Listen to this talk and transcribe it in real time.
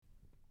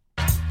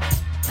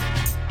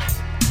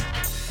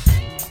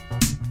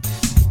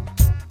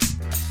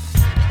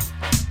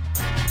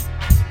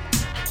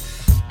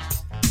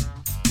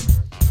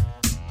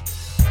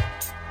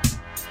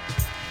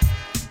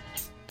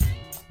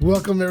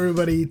Welcome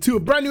everybody to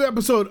a brand new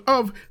episode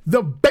of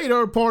the Beta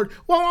Report.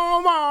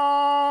 Wong,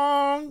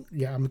 wong.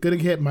 Yeah, I'm gonna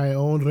get my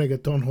own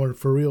reggaeton horn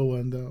for real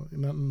one though,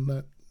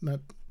 not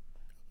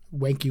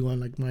wanky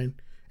one like mine.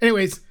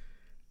 Anyways,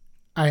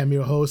 I am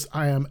your host.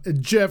 I am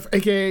Jeff,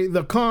 aka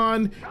the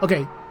Con.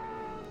 Okay.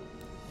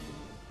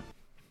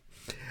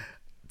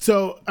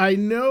 So I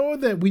know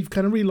that we've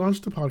kind of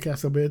relaunched the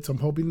podcast a bit, so I'm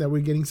hoping that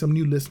we're getting some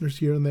new listeners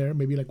here and there,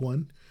 maybe like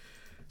one.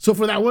 So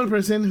for that one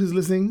person who's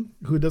listening,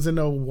 who doesn't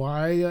know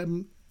why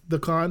I'm the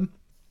Con,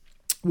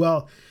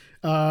 well,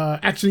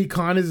 actually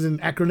Con is an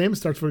acronym,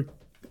 starts for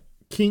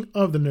King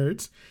of the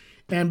Nerds.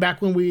 And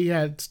back when we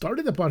had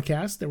started the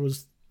podcast, there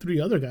was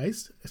 3 other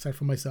guys, aside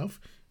from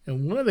myself.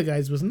 And one of the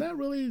guys was not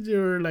really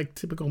your like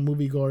typical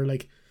moviegoer,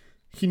 like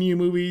he knew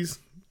movies.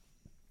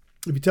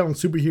 If you tell him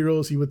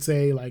superheroes, he would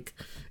say like,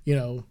 you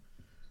know,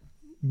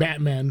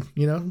 Batman,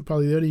 you know,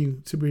 probably the only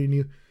superhero he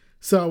knew.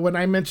 So when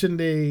I mentioned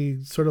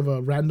a sort of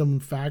a random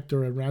fact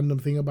or a random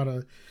thing about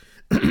a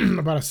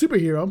about a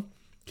superhero,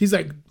 he's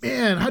like,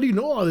 man, how do you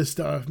know all this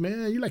stuff,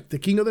 man? You're like the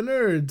king of the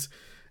nerds.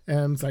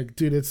 And it's like,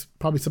 dude, it's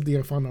probably something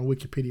I found on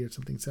Wikipedia or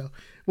something. So it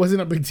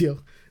wasn't a big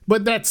deal.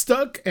 But that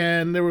stuck,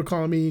 and they were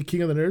calling me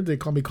King of the Nerds. They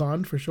call me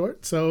Con for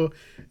short. So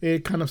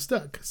it kind of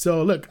stuck.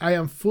 So look, I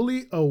am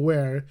fully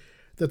aware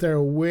that there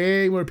are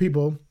way more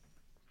people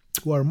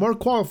who are more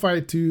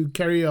qualified to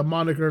carry a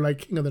moniker like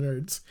King of the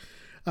Nerds.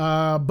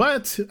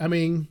 But, I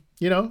mean,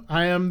 you know,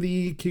 I am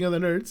the King of the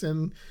Nerds,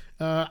 and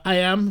I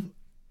am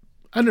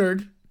a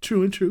nerd,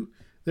 true and true.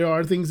 There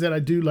are things that I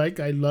do like.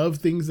 I love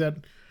things that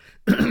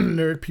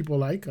nerd people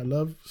like. I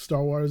love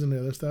Star Wars and the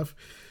other stuff.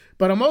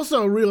 But I'm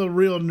also a real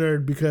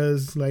nerd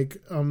because, like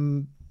a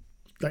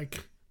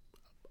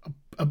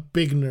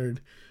big nerd.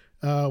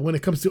 When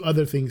it comes to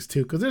other things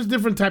too, because there's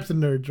different types of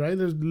nerds, right?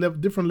 There's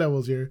different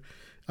levels here.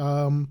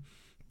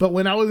 But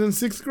when I was in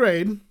 6th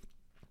grade,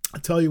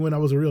 I'll tell you when I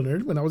was a real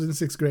nerd, when I was in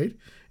 6th grade,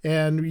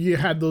 and you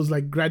had those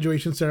like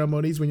graduation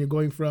ceremonies when you're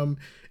going from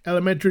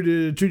elementary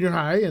to junior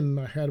high, and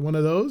I had one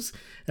of those,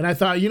 and I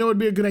thought, you know, it'd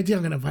be a good idea.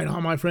 I'm going to invite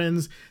all my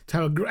friends to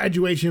have a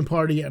graduation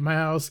party at my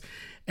house.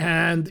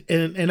 And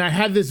I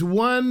had this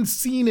one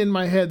scene in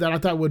my head that I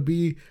thought would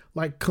be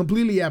like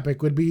completely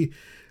epic, would be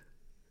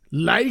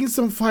lighting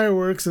some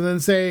fireworks and then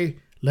say,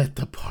 let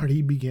the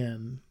party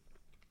begin.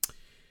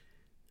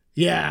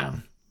 Yeah,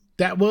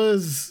 that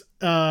was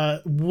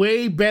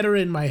way better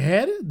in my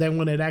head than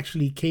when it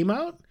actually came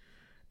out.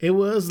 It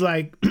was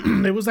like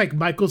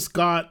Michael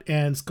Scott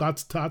and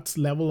Scott's Tots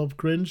level of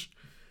cringe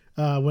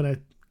when I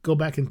go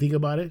back and think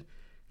about it,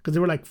 because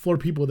there were like 4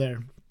 people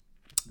there.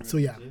 So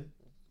yeah,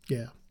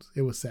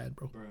 it was sad,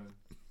 bro.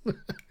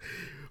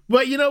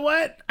 But you know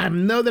what? I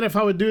know that if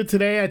I would do it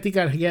today, I think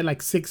I'd get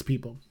like 6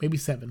 people, maybe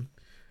 7.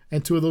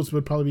 And 2 of those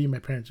would probably be my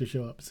parents who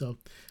show up. So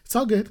it's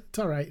all good. It's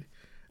all right.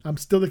 I'm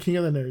still the king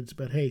of the nerds,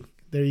 but hey,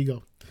 there you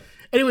go.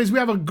 Anyways, we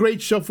have a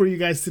great show for you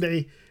guys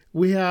today.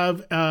 We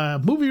have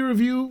a movie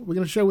review. We're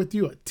going to share with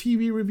you a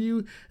TV review.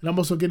 And I'm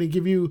also going to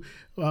give you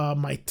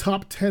my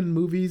top 10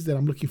 movies that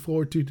I'm looking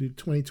forward to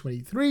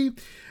 2023.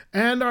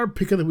 And our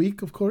pick of the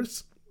week, of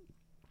course,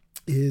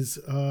 is,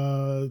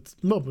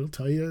 we'll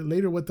tell you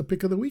later what the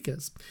pick of the week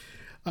is.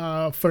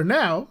 For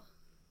now,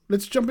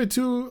 let's jump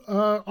into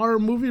our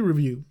movie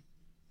review.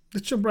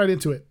 Let's jump right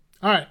into it.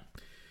 All right.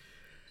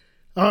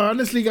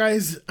 Honestly,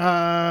 guys,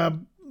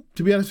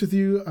 to be honest with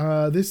you,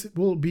 this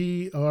will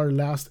be our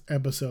last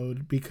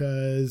episode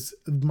because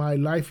my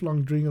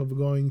lifelong dream of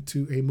going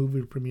to a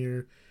movie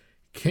premiere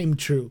came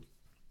true.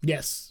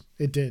 Yes,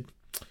 it did.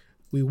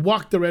 We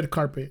walked the red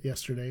carpet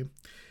yesterday.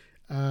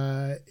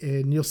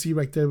 And you'll see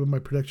right there with my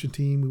production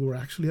team, we were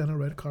actually on a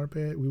red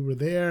carpet. We were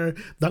there.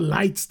 The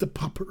lights, the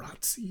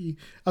paparazzi.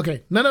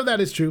 Okay, none of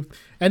that is true.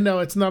 And no,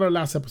 it's not our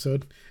last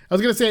episode. I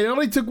was going to say it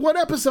only took 1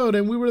 episode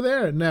and we were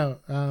there. No,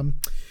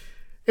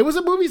 it was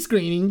a movie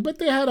screening, but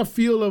they had a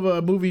feel of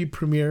a movie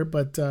premiere.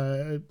 But,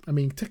 I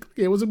mean,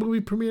 technically it was a movie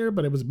premiere,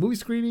 but it was a movie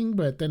screening,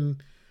 but then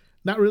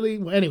not really.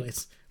 Well,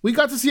 anyways, we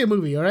got to see a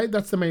movie, all right?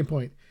 That's the main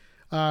point.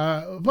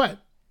 But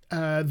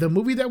the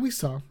movie that we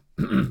saw...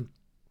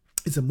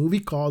 It's a movie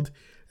called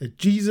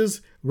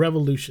Jesus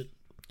Revolution.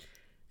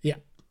 Yeah.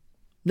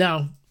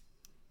 Now,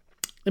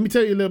 let me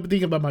tell you a little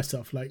bit about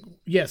myself. Like,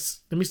 yes,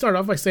 let me start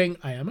off by saying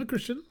I am a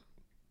Christian.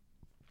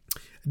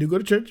 I do go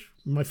to church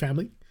with my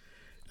family.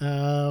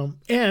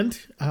 And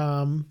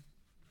I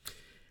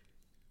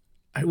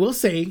will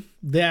say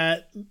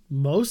that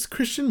most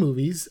Christian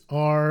movies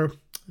are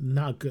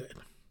not good.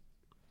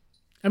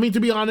 I mean, to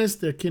be honest,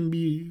 they can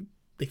be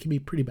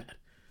pretty bad.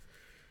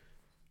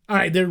 All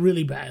right, they're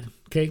really bad.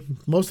 Okay,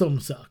 most of them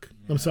suck.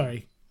 Yeah. I'm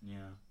sorry.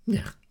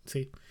 Yeah.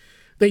 See,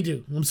 they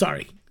do. I'm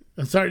sorry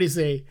to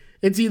say.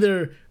 It's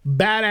either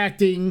bad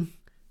acting,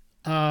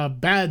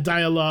 bad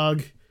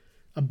dialogue,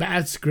 a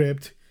bad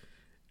script.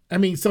 I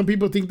mean, some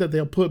people think that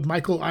they'll put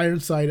Michael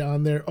Ironside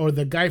on there or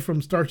the guy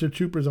from Starship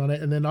Troopers on it,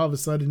 and then all of a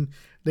sudden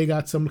they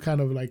got some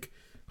kind of like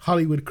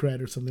Hollywood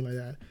cred or something like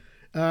that.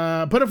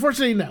 But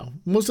unfortunately, no.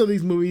 Most of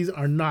these movies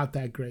are not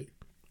that great.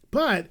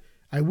 But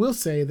I will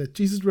say that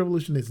Jesus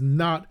Revolution is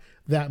not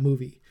that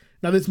movie.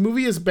 Now, this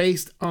movie is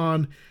based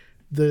on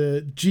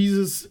the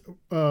Jesus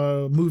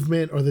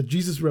movement or the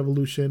Jesus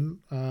Revolution.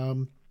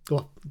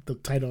 Well, the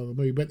title of the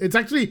movie, but it's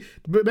actually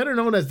better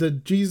known as the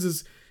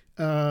Jesus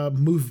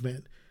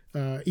movement.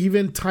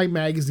 Even Time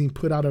Magazine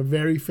put out a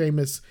very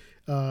famous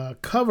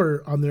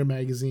cover on their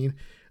magazine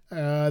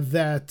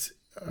that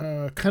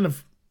kind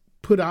of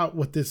put out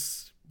what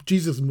this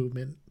Jesus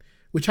movement,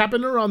 which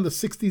happened around the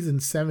 60s and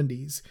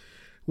 70s,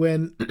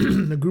 when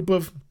a group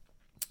of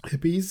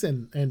hippies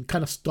and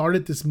kind of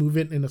started this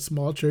movement in a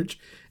small church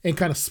and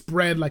kind of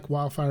spread like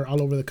wildfire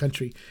all over the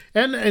country.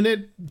 And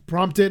it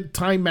prompted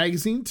Time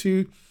Magazine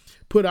to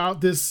put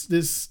out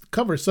this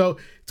cover. So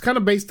it's kind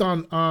of based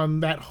on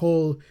that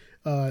whole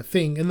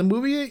thing. And the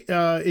movie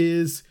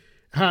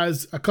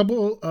has a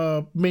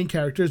couple main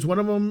characters. One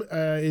of them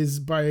is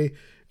by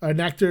an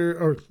actor,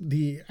 or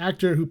the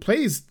actor who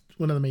plays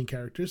one of the main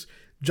characters.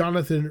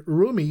 Jonathan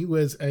Roumie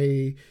was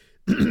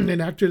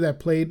an actor that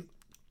played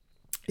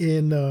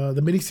in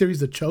the miniseries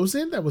The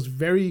Chosen, that was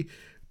very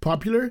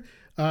popular,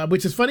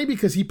 which is funny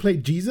because he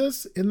played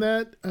Jesus in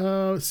that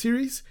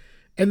series.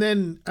 And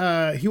then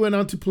he went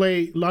on to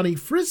play Lonnie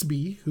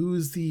Frisbee,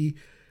 who's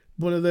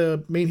one of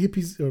the main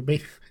hippies,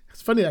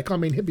 it's funny that I call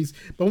them main hippies,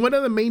 but one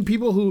of the main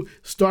people who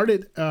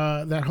started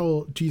that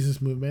whole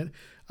Jesus movement.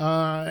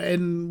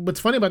 And what's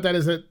funny about that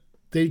is that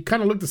they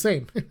kind of look the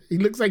same. He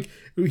looks like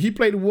he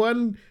played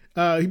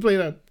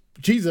a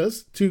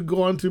Jesus to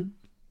go on to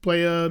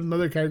play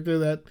another character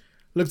that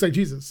looks like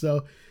Jesus.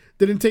 So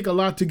didn't take a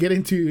lot to get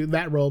into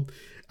that role.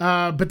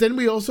 But then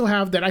we also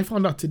have, that I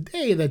found out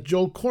today, that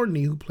Joel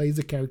Courtney, who plays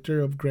the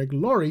character of Greg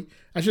Laurie,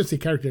 I shouldn't say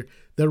character,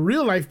 the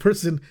real life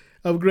person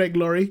of Greg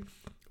Laurie,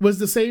 was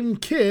the same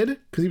kid,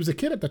 because he was a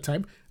kid at the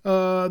time,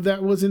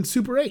 that was in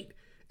Super 8.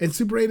 And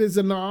Super 8 is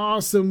an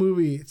awesome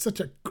movie. It's such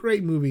a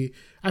great movie.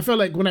 I felt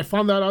like when I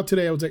found that out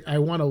today, I was like, I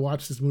want to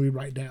watch this movie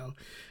right now.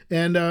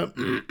 And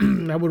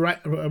I would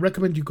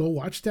recommend you go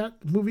watch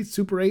that movie,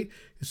 Super 8.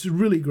 It's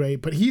really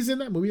great. But he's in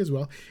that movie as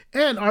well.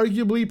 And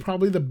arguably,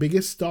 probably the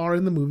biggest star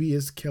in the movie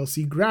is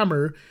Kelsey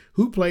Grammer,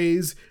 who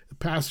plays a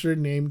pastor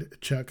named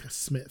Chuck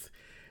Smith.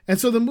 And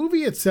so the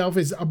movie itself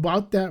is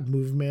about that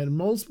movement,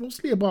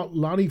 mostly about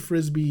Lonnie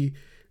Frisbee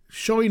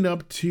showing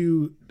up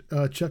to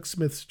Chuck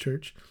Smith's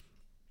church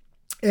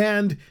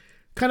and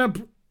kind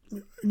of,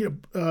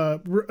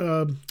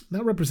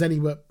 not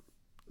representing, but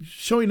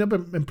showing up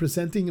and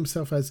presenting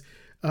himself as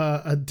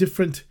a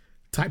different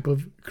type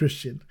of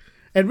Christian.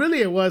 And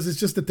really it's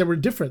just that they were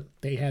different.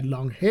 They had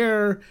long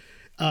hair.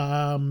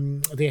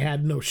 They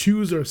had no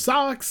shoes or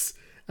socks.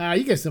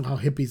 You guys know how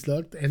hippies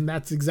looked, and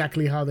that's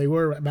exactly how they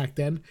were back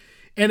then.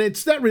 And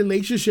it's that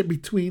relationship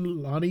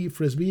between Lonnie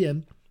Frisbee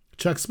and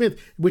Chuck Smith,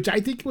 which I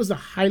think was the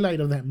highlight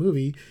of that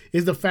movie,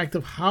 is the fact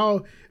of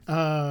how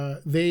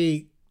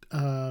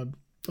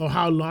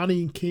how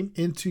Lonnie came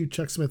into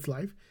Chuck Smith's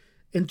life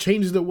and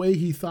changed the way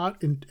he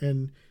thought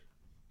and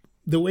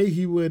the way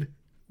he would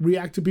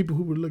react to people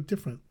who would look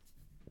different,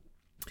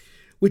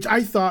 which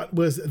I thought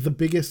was the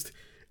biggest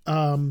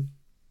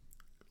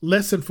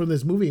lesson from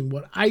this movie. And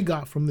what I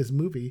got from this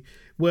movie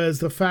was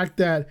the fact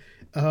that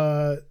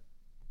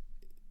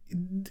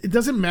it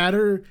doesn't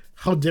matter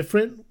how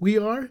different we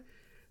are,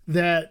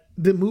 that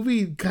the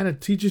movie kind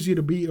of teaches you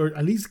to be, or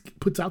at least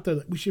puts out there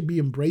that we should be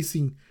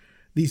embracing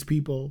these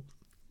people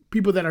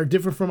that are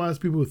different from us,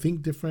 people who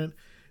think different,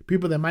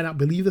 people that might not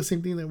believe the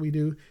same thing that we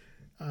do.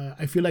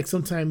 I feel like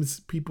sometimes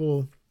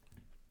people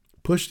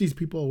push these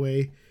people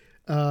away,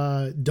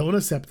 don't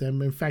accept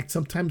them. In fact,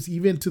 sometimes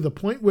even to the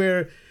point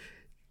where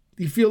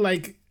you feel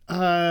like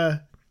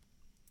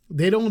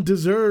they don't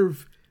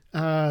deserve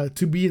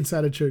to be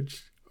inside a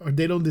church, or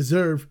they don't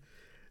deserve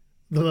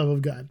the love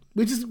of God,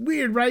 which is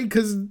weird, right?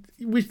 Because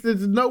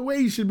there's no way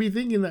you should be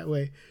thinking that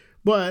way.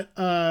 But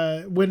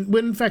when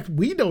in fact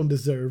we don't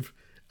deserve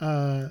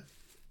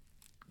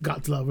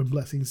God's love and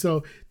blessing.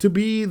 So to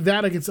be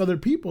that against other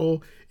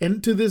people,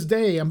 and to this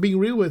day, I'm being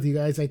real with you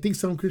guys, I think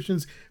some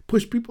Christians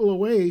push people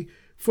away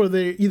for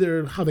their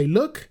either how they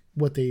look,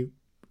 what they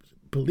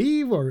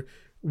believe, or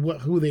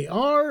who they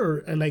are,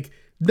 and like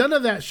none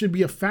of that should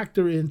be a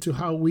factor into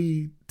how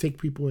we take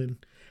people in.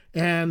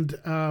 And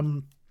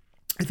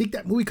I think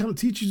that movie kind of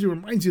teaches you,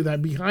 reminds you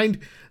that behind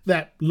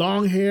that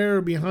long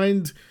hair,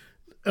 behind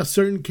a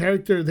certain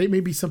character, they may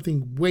be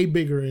something way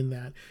bigger in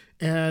that.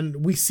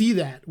 And we see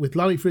that with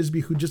Lonnie Frisbee,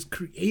 who just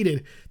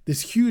created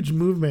this huge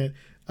movement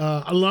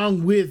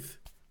along with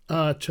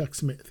Chuck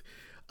Smith.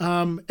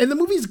 And the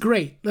movie's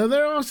great. Now,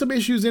 there are some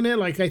issues in it.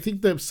 Like, I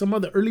think that some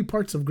of the early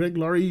parts of Greg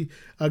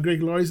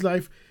Laurie's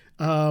life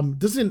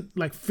doesn't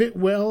like fit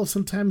well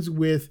sometimes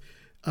with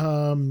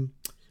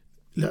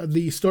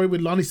the story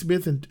with Lonnie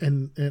Smith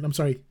and I'm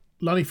sorry,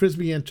 Lonnie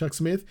Frisbee and Chuck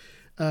Smith.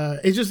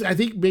 It's just, I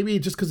think maybe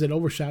just because it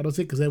overshadows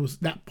it, because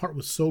that part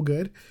was so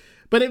good.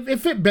 But it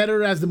fit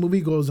better as the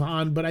movie goes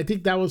on. But I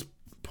think that was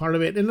part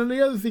of it. And then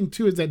the other thing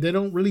too is that they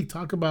don't really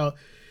talk about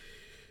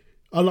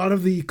a lot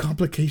of the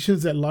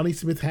complications that Lonnie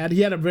Smith had.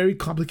 He had a very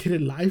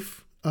complicated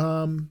life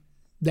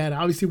that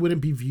obviously wouldn't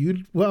be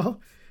viewed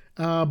well.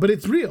 But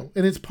it's real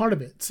and it's part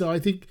of it. So I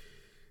think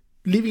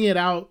leaving it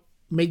out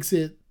makes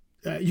it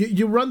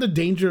you run the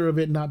danger of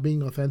it not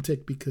being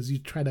authentic because you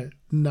try to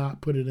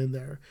not put it in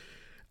there.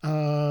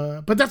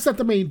 But that's not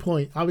the main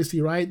point,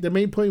 obviously, right? The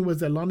main point was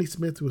that Lonnie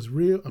Smith was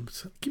real. I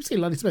keep saying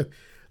Lonnie Smith.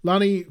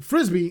 Lonnie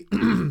Frisbee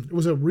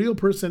was a real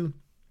person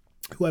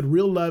who had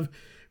real love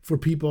for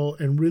people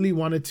and really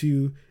wanted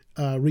to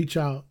reach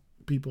out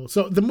people.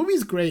 So the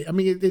movie's great. I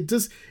mean,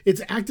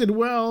 it's acted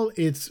well.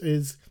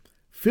 It's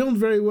filmed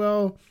very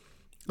well.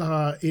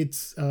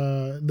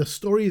 The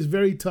story is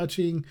very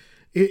touching.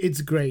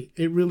 It's great.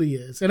 It really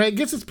is. And I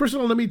guess it's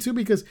personal to me too,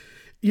 because,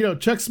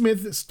 Chuck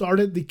Smith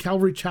started the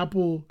Calvary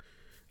Chapel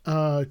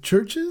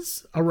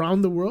churches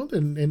around the world,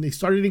 and they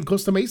started in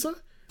Costa Mesa,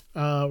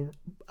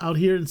 out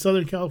here in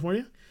Southern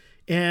California.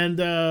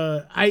 And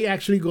I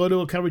actually go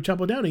to a Calvary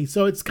Chapel Downey.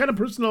 So it's kind of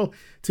personal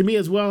to me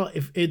as well.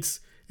 If it's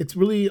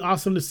really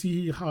awesome to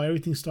see how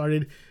everything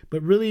started,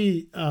 but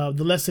really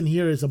the lesson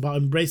here is about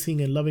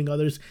embracing and loving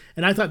others.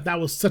 And I thought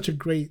that was such a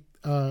great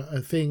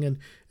thing,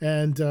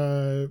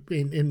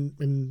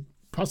 and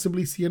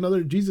possibly see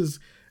another Jesus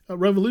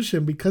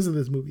revolution because of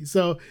this movie.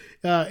 So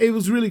it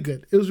was really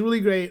good. It was really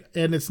great,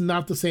 and it's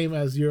not the same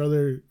as your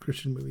other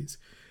Christian movies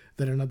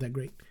that are not that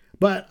great,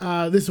 but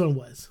this one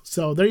was.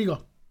 So there you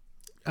go.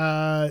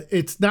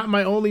 It's not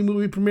my only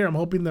movie premiere. I'm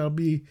hoping that I'll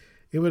be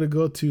able to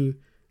go to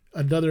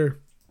another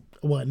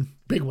one,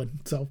 big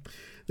one. So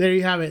there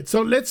you have it.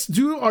 So let's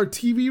do our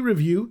TV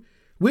review,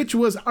 which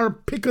was our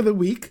pick of the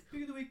week.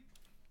 Pick of the week.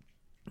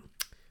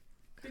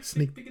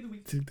 Pick of the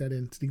week. Sneak that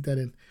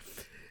in.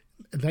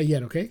 Not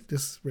yet, okay?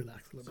 Just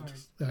relax a little bit.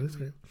 That's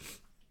great.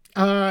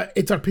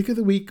 It's our pick of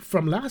the week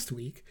from last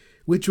week,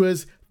 which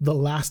was The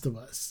Last of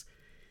Us.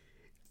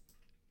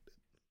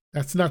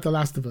 That's not The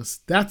Last of Us.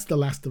 That's The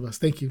Last of Us.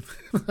 Thank you.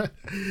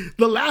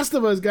 The Last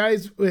of Us,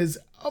 guys, was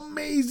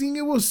amazing.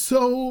 It was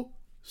so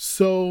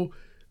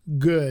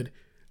good.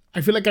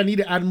 I feel like I need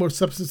to add more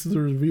substance to the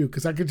review,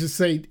 because I could just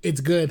say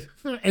it's good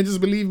and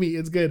just believe me,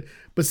 it's good.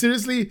 But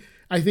seriously,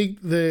 I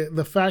think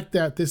the fact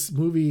that this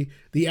movie,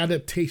 the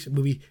adaptation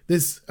movie,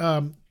 this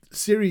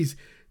series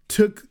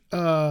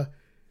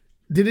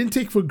didn't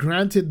take for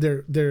granted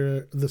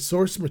the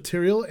source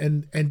material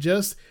and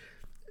just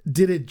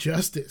did it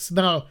justice.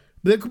 Now,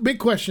 the big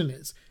question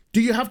is,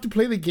 do you have to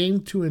play the game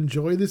to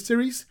enjoy this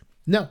series?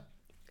 No.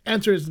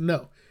 Answer is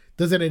no.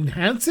 Does it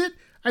enhance it?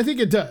 I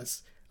think it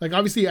does. Like,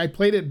 obviously, I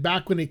played it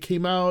back when it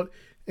came out,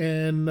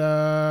 and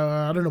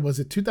I don't know, was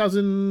it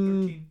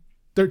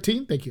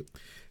 2013? Thank you.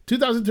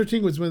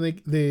 2013 was when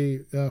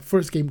the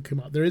first game came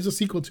out. There is a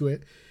sequel to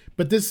it,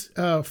 but this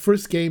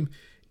first game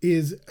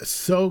is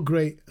so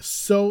great,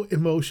 so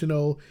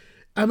emotional.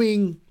 I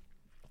mean,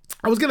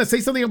 I was going to say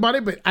something about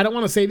it, but I don't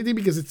want to say anything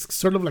because it's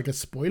sort of like a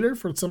spoiler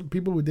for some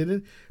people who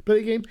didn't play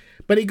the game.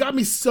 But it got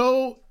me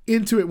so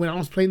into it when I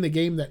was playing the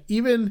game that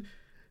even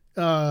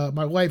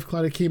my wife,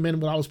 Claudia, came in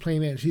when I was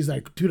playing it, and she's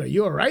like, dude, are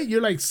you all right?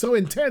 You're like so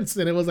intense.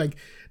 And it was like,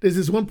 there's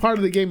this one part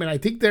of the game, and I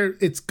think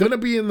it's going to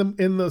be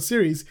in the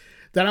series,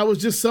 that I was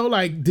just so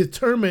like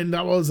determined.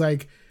 I was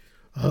like,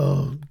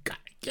 oh, God,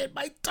 get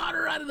my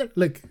daughter out of there.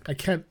 Like, I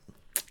can't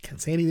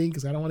say anything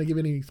because I don't want to give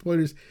any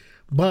spoilers,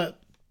 but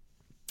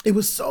it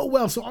was so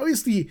well. So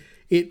obviously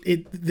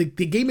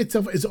the game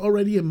itself is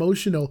already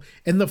emotional,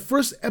 and the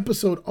first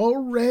episode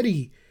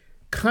already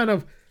kind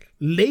of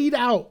laid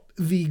out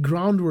the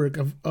groundwork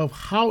of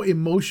how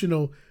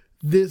emotional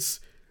this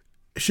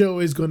show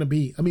is going to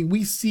be. I mean,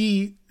 we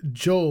see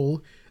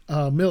Joel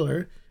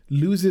Miller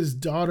lose his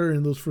daughter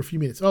in those for a few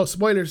minutes. Oh,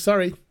 spoilers,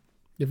 sorry.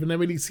 If you've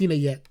never really seen it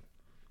yet.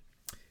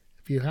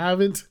 If you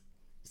haven't,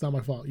 it's not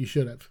my fault. You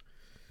should have.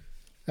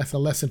 That's a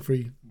lesson for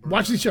you.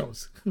 Watch these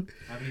shows. I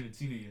haven't even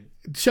seen it yet.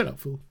 Shut up,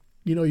 fool.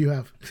 You know you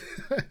have.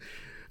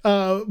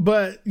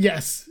 But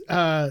yes,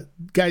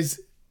 guys,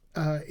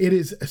 it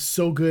is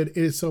so good. It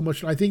is so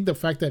much. I think the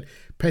fact that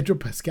Pedro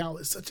Pascal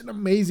is such an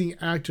amazing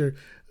actor.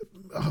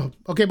 Oh,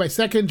 okay, my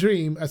second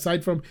dream,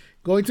 aside from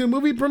going to a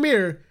movie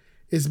premiere,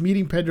 is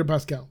meeting Pedro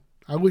Pascal.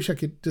 I wish I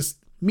could just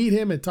meet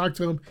him and talk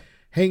to him,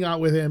 hang out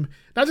with him.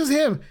 Not just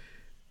him.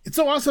 It's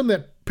so awesome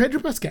that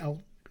Pedro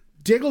Pascal,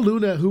 Diego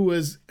Luna, who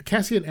was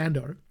Cassian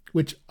Andor,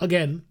 which,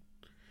 again,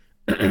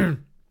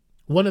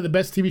 one of the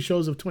best TV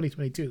shows of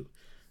 2022.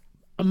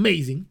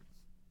 Amazing.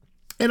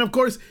 And, of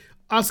course,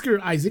 Oscar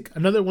Isaac,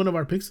 another one of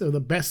our picks of the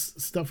best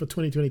stuff of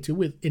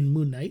 2022 in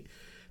Moon Knight.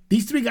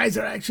 These three guys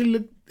are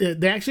actually,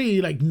 they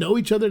actually like know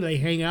each other. They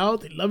hang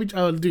out. They love each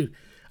other. Dude,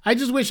 I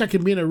just wish I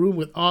could be in a room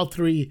with all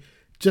three,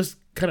 just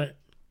kind of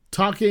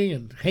talking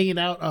and hanging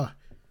out.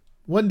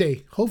 One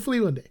day,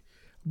 hopefully one day.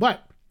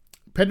 But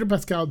Pedro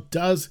Pascal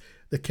does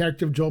the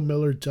character of Joel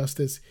Miller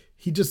justice.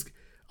 He just,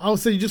 all of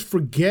a sudden, you just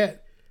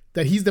forget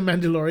that he's the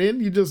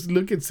Mandalorian. You just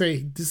look and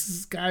say,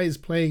 this guy is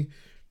playing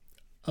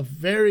a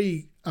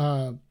very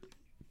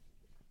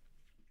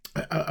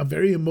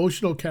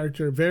emotional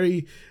character,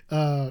 very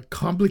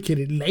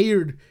complicated,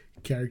 layered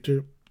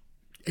character.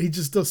 And he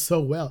just does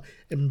so well.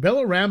 And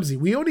Bella Ramsey,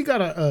 we only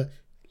got a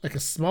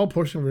small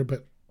portion of her,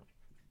 but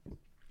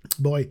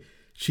boy,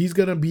 she's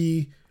gonna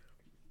be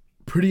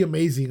pretty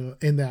amazing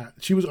in that.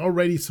 She was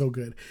already so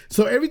good.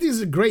 So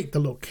everything's great. The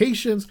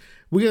locations,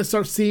 we're gonna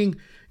start seeing.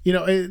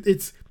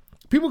 It's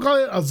people call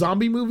it a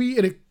zombie movie,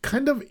 and it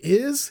kind of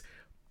is,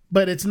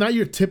 but it's not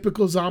your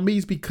typical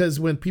zombies because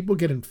when people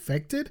get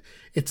infected,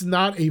 it's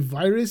not a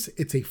virus,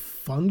 it's a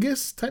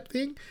fungus type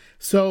thing.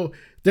 So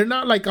they're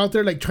not like out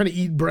there like trying to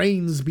eat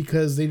brains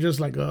because they just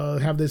like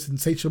have this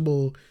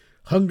insatiable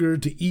hunger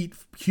to eat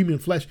human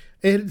flesh.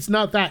 And it's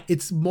not that.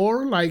 It's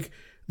more like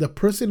the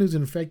person who's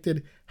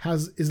infected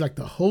is like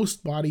the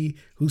host body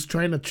who's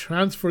trying to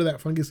transfer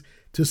that fungus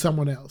to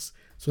someone else.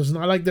 So it's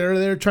not like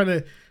they're trying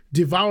to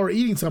devour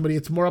eating somebody.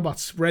 It's more about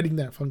spreading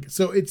that fungus.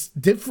 So it's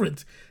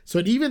different. So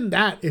even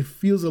that, it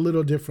feels a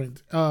little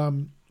different.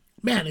 Man,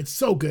 it's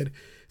so good.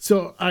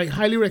 So I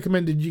highly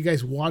recommend that you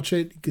guys watch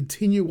it,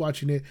 continue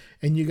watching it,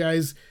 and you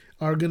guys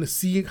are going to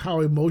see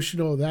how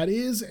emotional that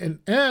is.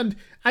 And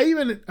I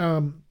even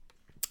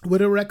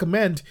would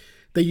recommend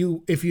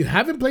that if you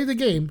haven't played the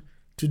game,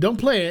 to don't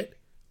play it,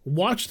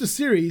 watch the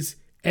series,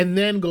 and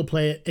then go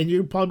play it, and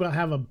you'll probably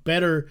have a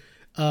better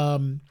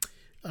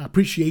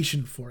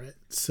appreciation for it.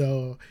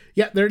 So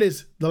yeah, there it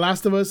is. The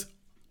Last of Us.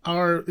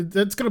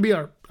 That's going to be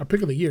our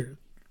pick of the year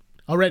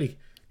already.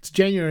 It's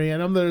January,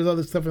 and I know there's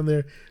other stuff in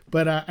there,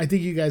 but I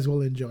think you guys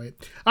will enjoy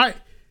it. All right.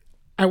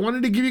 I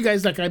wanted to give you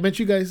guys, like I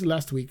mentioned you guys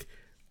last week,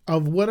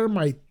 of what are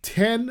my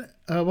 10,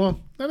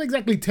 well, not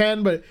exactly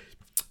 10, but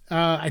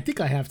I think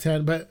I have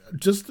 10, but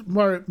just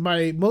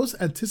my most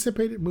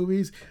anticipated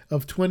movies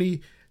of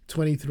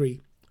 2023.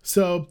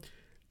 So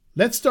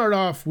let's start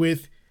off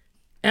with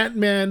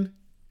Ant-Man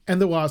and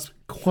the Wasp: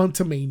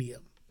 Quantumania.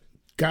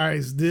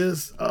 Guys,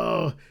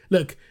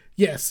 look,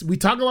 yes, we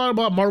talk a lot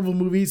about Marvel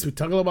movies. We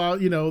talk about,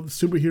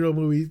 superhero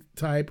movie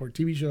type or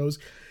TV shows,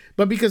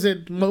 but because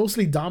it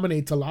mostly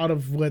dominates a lot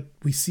of what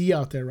we see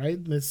out there, right?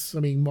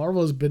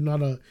 Marvel has been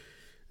on a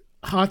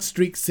hot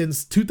streak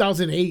since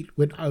 2008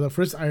 when the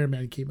first Iron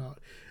Man came out.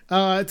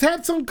 It's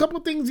had some couple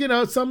things,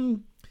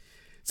 some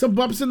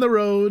bumps in the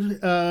road.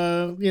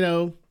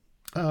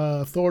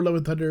 Thor: Love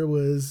and Thunder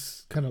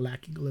was kind of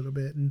lacking a little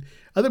bit, and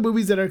other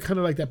movies that are kind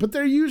of like that, but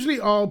they're usually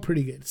all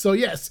pretty good. So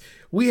yes,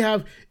 we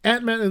have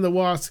Ant-Man and the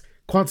Wasp: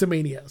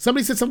 Quantumania.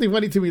 Somebody said something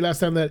funny to me last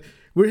time that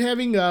we're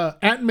having a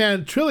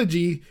Ant-Man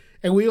trilogy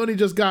and we only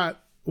just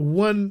got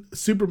one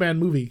Superman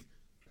movie.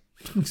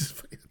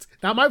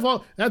 Not my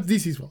fault, that's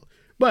DC's fault.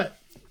 But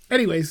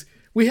anyways,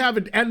 we have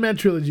an Ant-Man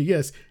trilogy.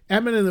 Yes,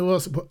 Ant-Man and the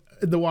Wasp: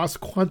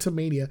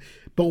 Quantumania.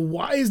 But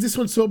why is this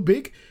one so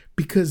big?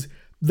 Because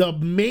the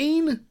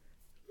main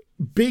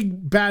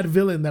big bad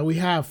villain that we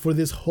have for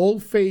this whole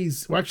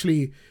phase, or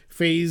actually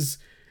phase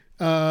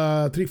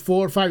 3,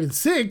 4, 5, and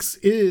 6,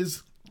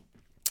 is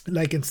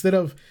like, instead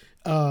of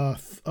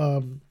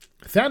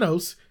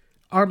Thanos,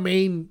 our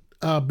main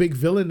big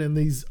villain in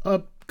these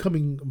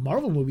upcoming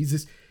Marvel movies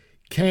is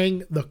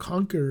Kang the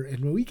Conqueror.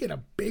 And when we get a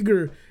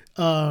bigger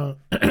a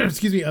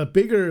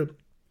bigger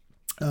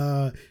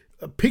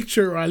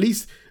picture, or at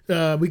least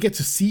we get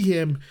to see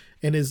him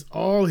in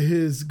all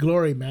his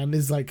glory, man.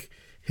 Is like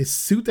his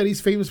suit that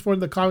he's famous for in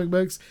the comic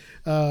books,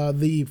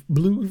 the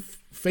blue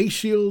face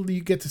shield,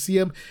 you get to see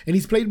him, and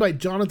he's played by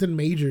Jonathan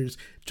Majors.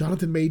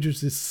 Jonathan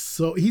Majors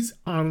he's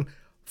on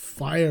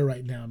fire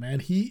right now, man.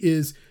 He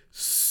is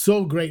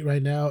so great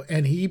right now,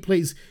 and he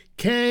plays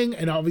Kang.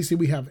 And obviously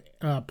we have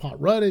Paul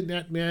Rudd in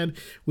that, man.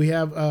 We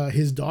have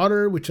his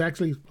daughter, which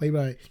actually is played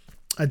by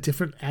a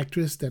different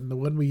actress than the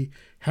one we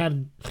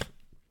had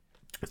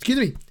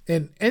in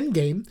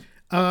Endgame.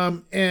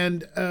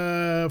 And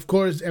of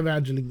course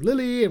Evangeline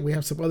Lilly, and we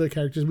have some other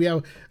characters. We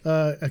have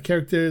a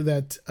character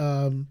that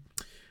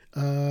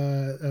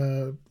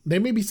there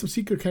may be some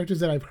secret characters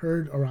that I've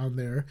heard around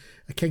there.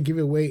 I can't give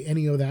away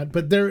any of that,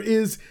 but there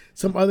is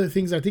some other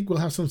things. I think we'll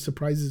have some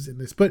surprises in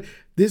this, but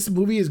this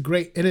movie is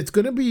great, and it's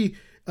going to be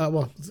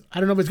well, I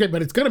don't know if it's great,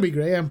 but it's going to be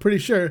great, I'm pretty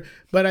sure.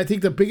 But I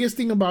think the biggest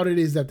thing about it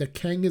is that the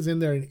Kang is in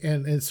there,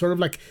 and it's sort of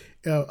like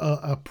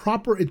a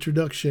proper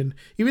introduction.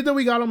 Even though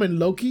we got him in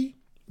Loki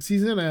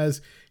season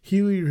as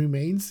Huey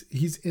Remains,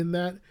 he's in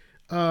that.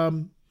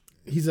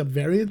 He's a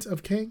variant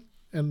of Kang,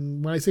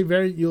 and when I say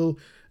variant, you'll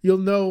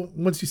know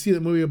once you see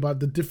the movie about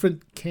the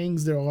different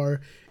Kangs there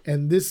are,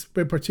 and this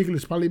in particular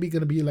is probably going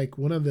to be like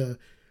one of the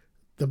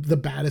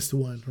baddest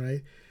one,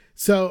 right?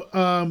 So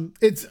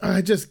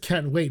I just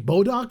can't wait.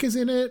 BODOK is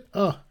in it.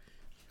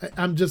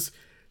 I'm just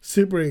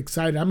super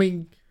excited. I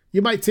mean,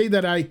 you might say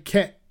that I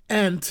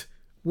can't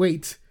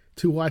wait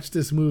to watch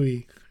this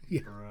movie.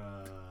 Yeah.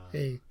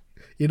 Hey,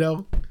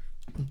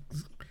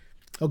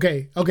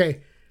 okay,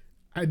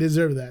 I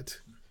deserve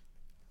that.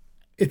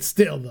 It's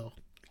still though,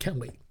 can't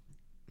wait.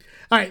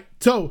 All right,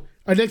 so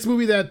our next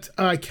movie that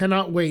I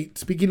cannot wait,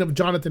 speaking of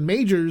Jonathan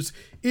Majors,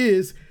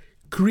 is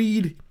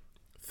Creed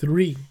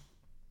 3.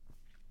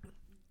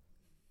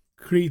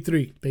 Creed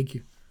 3, thank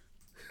you.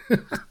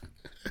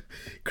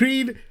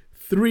 Creed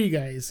 3,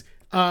 guys.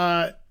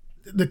 The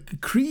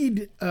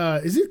Creed,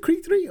 is it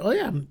Creed 3? Oh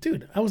yeah,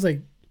 dude. I was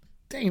like,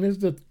 dang, there's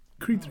the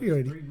Creed 3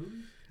 already. 3 movies?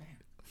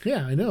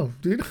 Yeah, I know,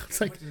 dude.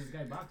 It's like, how much is this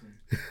guy boxing?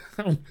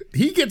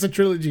 he gets a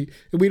trilogy,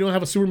 and we don't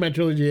have a Superman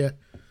trilogy yet.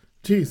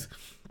 Jeez.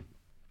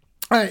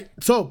 All right,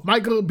 so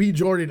Michael B.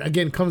 Jordan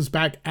again comes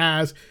back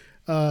as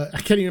I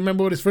can't even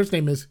remember what his first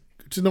name is.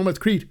 Just know him as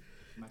Creed.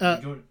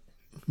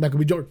 Michael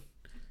B. Jordan,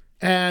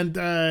 and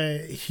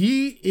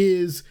he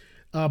is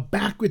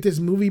back with this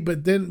movie.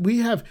 But then we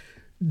have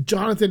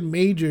Jonathan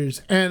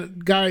Majors,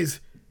 and guys,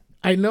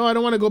 I know I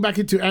don't want to go back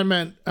into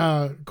Ant-Man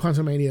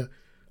Quantumania,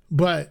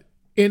 but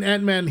in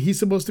Ant-Man he's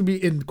supposed to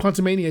be in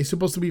Quantumania. He's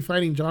supposed to be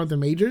fighting Jonathan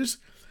Majors.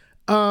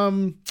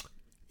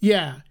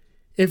 Yeah,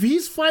 if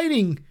he's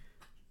fighting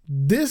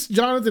this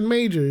Jonathan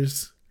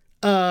Majors,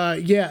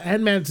 yeah,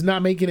 Ant-Man's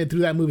not making it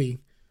through that movie.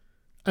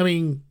 I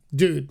mean,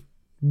 dude,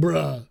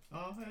 bruh.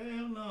 Oh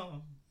hell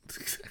no.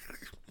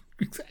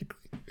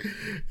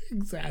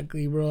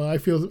 Exactly, bro. I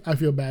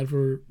feel bad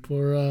for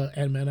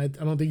Ant-Man. I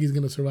don't think he's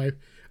gonna survive,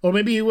 or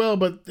maybe he will,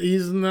 but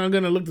he's not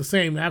gonna look the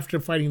same after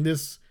fighting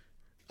this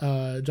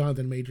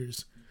Jonathan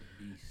Majors.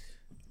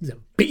 He's a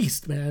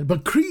beast, man.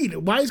 But Creed,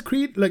 why is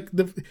Creed like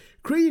the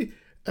Creed?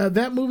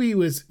 That movie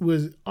was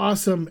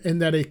awesome in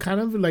that it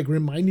kind of like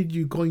reminded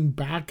you going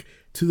back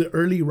to the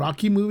early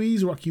Rocky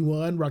movies, Rocky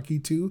 1, Rocky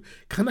 2,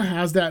 kind of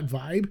has that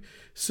vibe.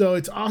 So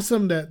it's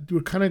awesome that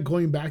we're kind of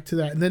going back to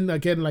that. And then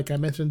again, like I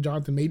mentioned,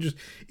 Jonathan Majors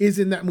is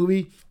in that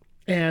movie,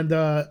 and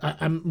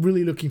I'm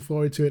really looking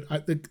forward to it.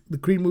 The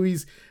Creed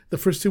movies, the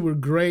first two were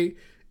great,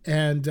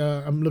 and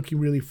I'm looking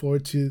really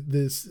forward to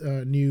this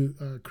new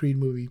Creed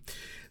movie.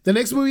 The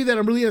next movie that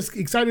I'm really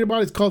excited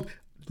about is called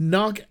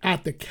Knock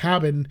at the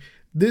Cabin.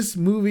 This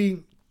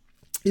movie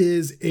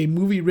is a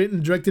movie written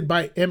and directed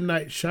by M.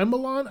 Night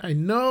Shyamalan. I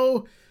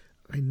know,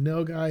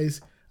 guys.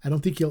 I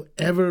don't think he'll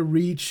ever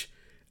reach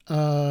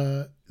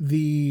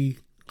the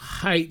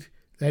height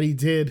that he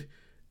did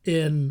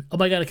in... Oh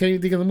my God, I can't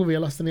even think of the movie. I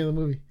lost the name of the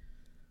movie.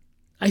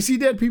 I See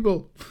Dead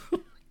People.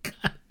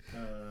 God.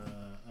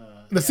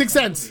 The Sixth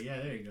Sense. Yeah,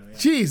 there you go. Yeah.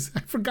 Jeez,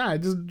 I forgot. I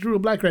just drew a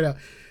blank right now.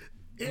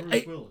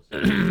 Bruce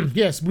Willis.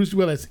 Yes, Bruce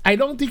Willis. I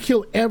don't think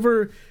he'll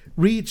ever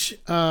reach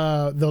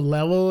the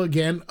level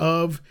again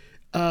of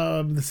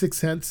The Sixth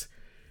Sense.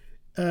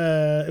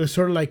 It was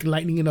sort of like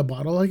lightning in a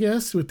bottle, I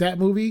guess, with that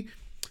movie.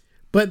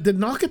 But the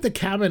Knock at the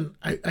Cabin,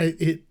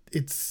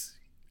 it's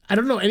I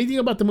don't know anything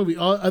about the movie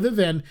other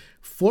than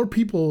 4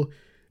 people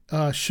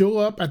show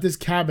up at this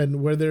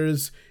cabin where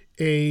there's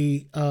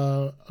a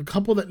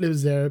couple that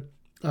lives there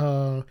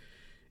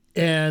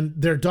and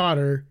their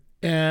daughter,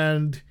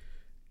 and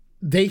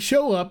they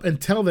show up and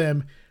tell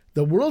them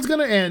the world's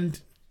gonna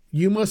end.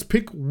 You must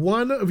pick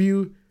one of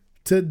you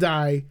to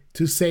die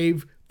to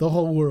save the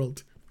whole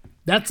world.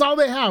 That's all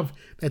they have.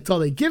 That's all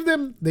they give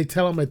them. They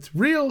tell them it's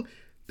real.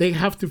 They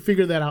have to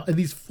figure that out. And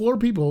these 4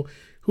 people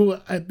who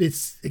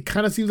it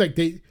kind of seems like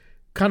they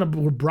kind of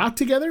were brought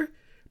together,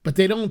 but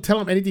they don't tell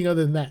them anything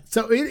other than that.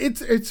 So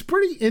it's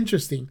pretty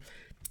interesting.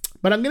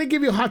 But I'm going to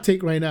give you a hot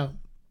take right now.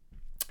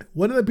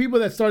 One of the people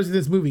that stars in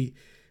this movie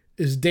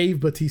is Dave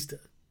Bautista.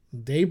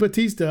 Dave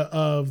Bautista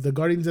of the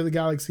Guardians of the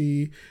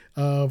Galaxy,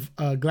 of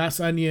Glass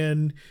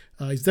Onion.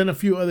 He's done a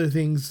few other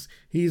things.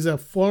 He's a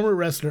former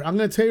wrestler. I'm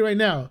going to tell you right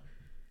now,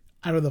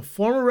 out of the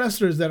former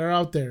wrestlers that are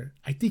out there,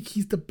 I think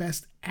he's the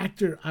best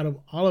actor out of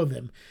all of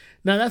them.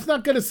 Now, that's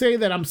not going to say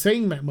that I'm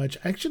saying that much.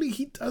 Actually,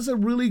 he does a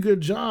really good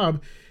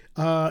job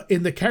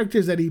in the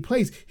characters that he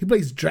plays. He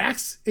plays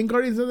Drax in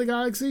Guardians of the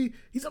Galaxy.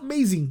 He's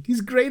amazing. He's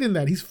great in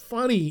that. He's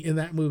funny in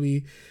that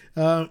movie.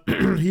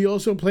 He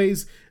also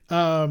plays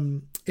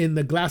in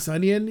the Glass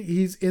Onion.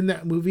 He's in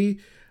that movie.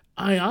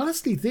 I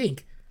honestly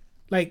think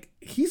like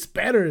he's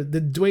better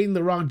than Dwayne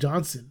 "The Rock"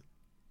 Johnson.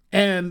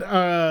 And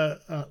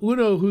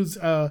Uno, who's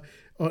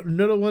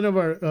another one of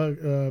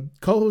our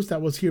co-hosts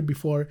that was here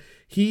before,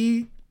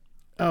 he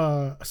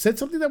said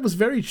something that was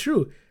very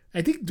true.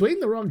 I think Dwayne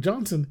 "The Rock"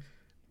 Johnson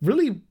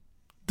really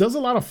does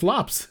a lot of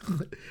flops.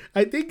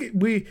 I think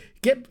we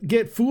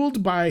get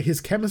fooled by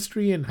his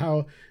chemistry and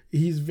how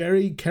he's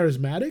very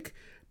charismatic,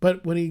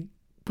 but when he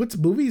puts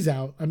movies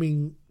out, I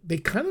mean, they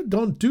kind of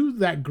don't do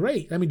that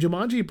great. I mean,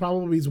 Jumanji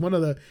probably is one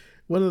of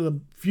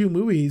the few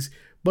movies,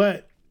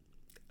 but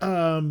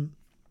and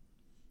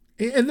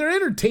they're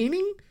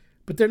entertaining,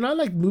 but they're not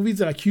like movies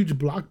that are huge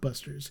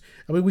blockbusters.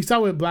 I mean, we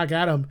saw with Black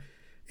Adam,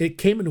 it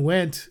came and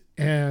went,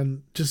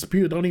 and just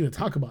people don't even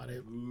talk about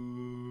it.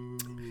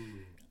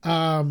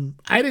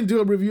 I didn't do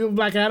a review of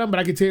Black Adam, but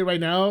I can tell you right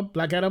now,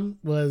 Black Adam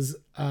was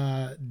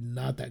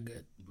not that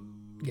good.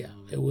 Yeah,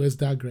 it was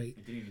not great.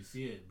 I didn't even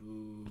see it.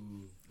 Boo.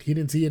 He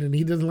didn't see it, and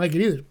he doesn't like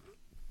it either.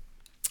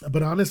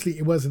 But honestly,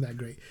 it wasn't that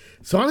great.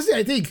 So honestly,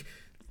 I think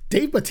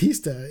Dave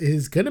Bautista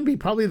is gonna be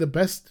probably the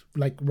best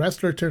like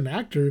wrestler turned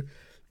actor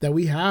that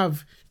we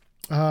have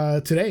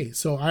today.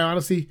 So I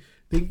honestly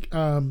think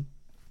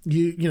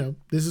you know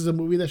this is a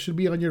movie that should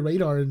be on your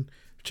radar and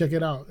check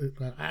it out.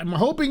 I'm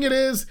hoping it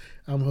is.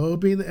 I'm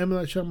hoping that M.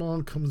 Night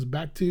Shyamalan comes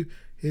back to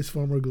his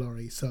former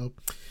glory. So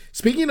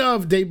speaking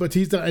of Dave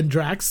Bautista and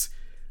Drax,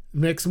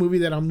 next movie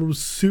that I'm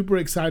super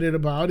excited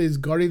about is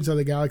Guardians of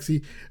the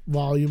Galaxy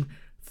Volume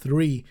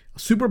 3.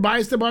 Super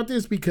biased about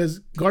this because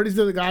Guardians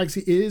of the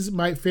Galaxy is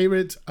my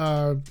favorite.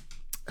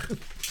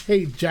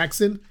 Hey,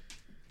 Jackson.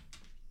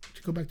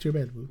 Go back to your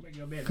bed, boo.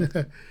 Go back to your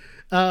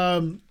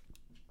bed.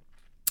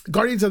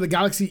 Guardians of the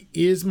Galaxy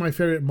is my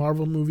favorite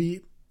Marvel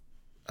movie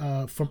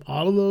from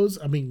all of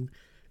those. I mean,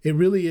 it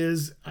really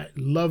is. I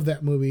love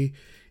that movie.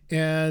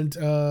 And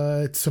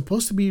it's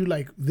supposed to be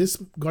like this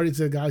Guardians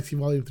of the Galaxy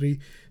Volume 3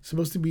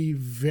 supposed to be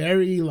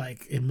very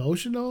like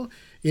emotional.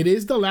 It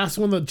is the last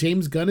one that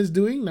James Gunn is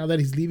doing now that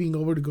he's leaving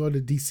over to go to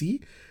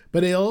DC.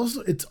 But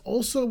it's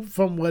also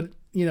from what,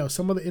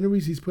 some of the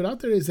interviews he's put out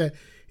there is that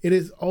it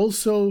is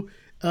also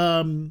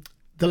the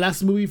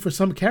last movie for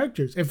some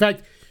characters. In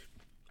fact,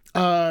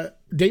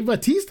 Dave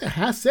Bautista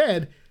has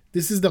said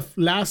this is the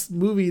last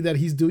movie that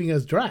he's doing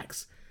as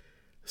Drax.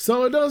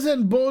 So it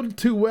doesn't bode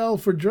too well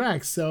for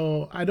Drax.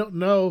 So I don't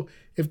know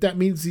if that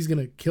means he's going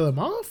to kill him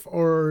off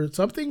or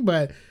something,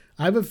 but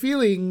I have a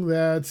feeling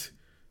that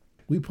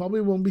we probably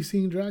won't be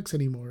seeing Drax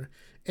anymore.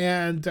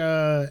 And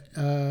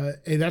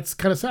that's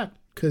kind of sad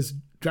because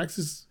Drax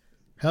is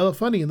hella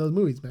funny in those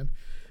movies, man.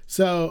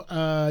 So,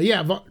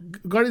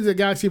 Guardians of the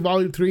Galaxy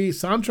Volume 3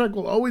 soundtrack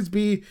will always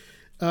be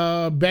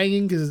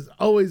banging because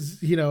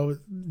always,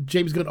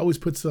 James Gunn always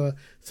puts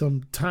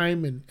some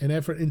time and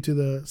effort into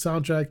the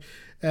soundtrack.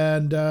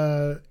 And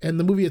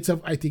the movie itself,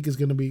 I think, is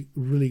going to be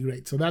really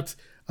great. So that's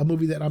a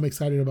movie that I'm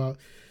excited about.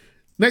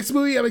 Next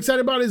movie I'm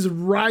excited about is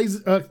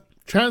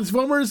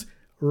Transformers: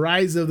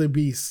 Rise of the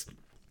Beast.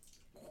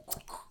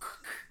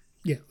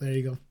 Yeah, there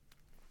you go.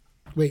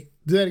 Wait,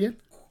 do that again?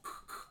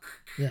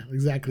 Yeah,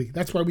 exactly.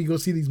 That's why we go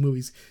see these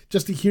movies,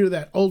 just to hear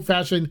that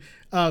old-fashioned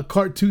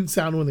cartoon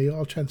sound when they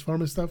all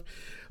transform and stuff.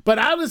 But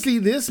honestly,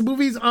 this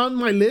movie's on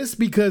my list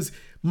because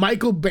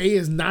Michael Bay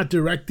is not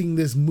directing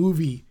this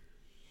movie.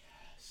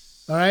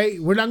 All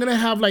right, we're not gonna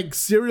have like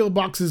cereal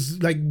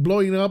boxes like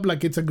blowing up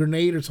like it's a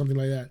grenade or something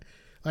like that.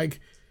 Like,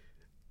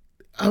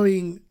 I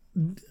mean,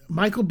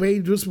 Michael Bay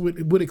just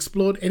would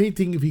explode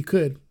anything if he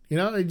could.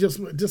 It just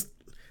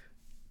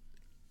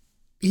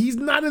he's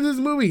not in this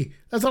movie.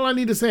 That's all I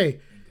need to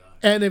say.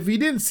 And if you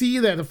didn't see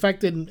that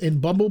effect in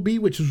Bumblebee,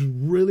 which was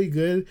really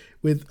good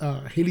with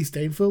Haley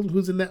Steinfeld,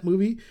 who's in that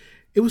movie,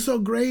 it was so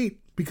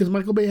great because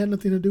Michael Bay had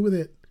nothing to do with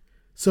it.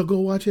 So go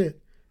watch it.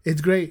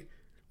 It's great.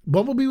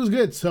 Bumblebee was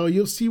good, so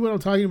you'll see what I'm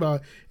talking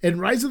about.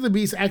 And Rise of the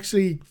Beast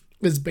actually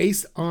is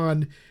based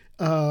on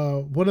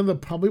one of the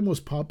probably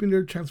most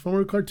popular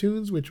Transformer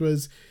cartoons, which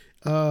was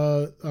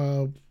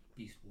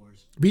Beast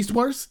Wars. Beast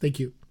Wars, thank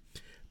you.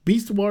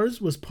 Beast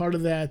Wars was part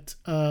of that,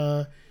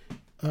 I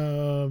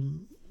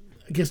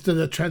guess,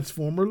 the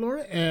Transformer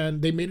lore,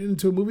 and they made it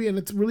into a movie, and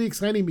it's really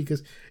exciting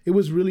because it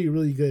was really,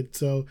 really good.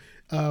 So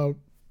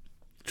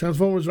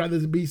Transformers: Rise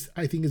of the Beast,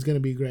 I think, is going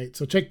to be great.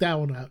 So check that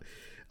one out.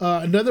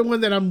 Another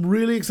one that I'm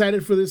really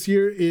excited for this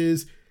year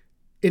is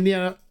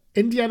Indiana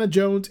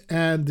Jones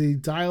and the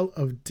Dial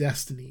of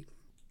Destiny.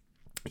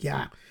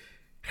 Yeah,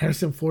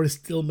 Harrison Ford is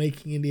still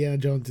making Indiana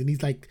Jones, and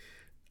he's like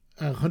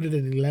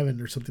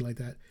 111 or something like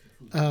that.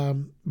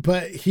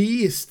 But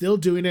he is still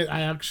doing it.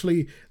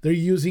 They're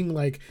using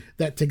like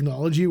that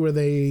technology where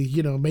they,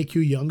 make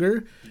you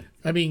younger.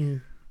 I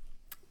mean,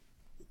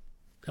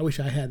 I wish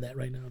I had that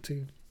right now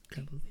too.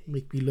 Kind of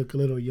make me look a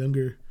little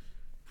younger.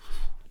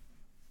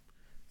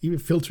 Even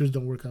filters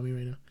don't work on me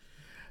right now.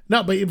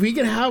 No, but if we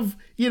could have,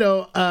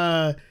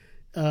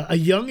 a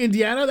young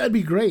Indiana, that'd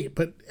be great.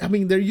 But I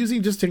mean, they're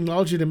using just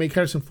technology to make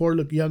Harrison Ford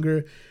look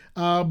younger.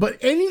 But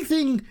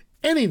anything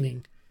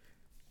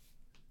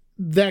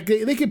that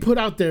they could put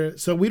out there,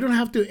 so we don't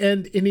have to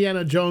end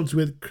Indiana Jones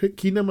with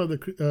Kingdom of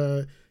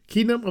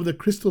the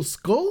Crystal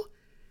Skull.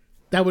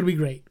 That would be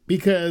great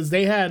because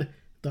they had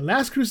The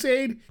Last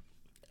Crusade,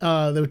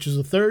 which is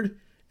the third,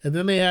 and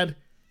then they had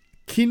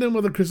Kingdom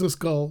of the Crystal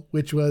Skull,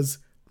 which was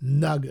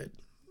not good.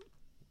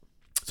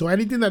 So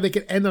anything that they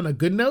can end on a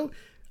good note,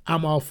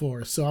 I'm all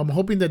for. So I'm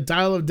hoping that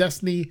Dial of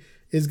Destiny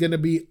is going to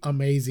be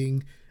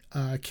amazing.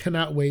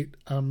 Cannot wait.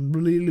 I'm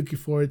really looking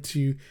forward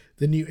to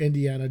the new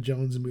Indiana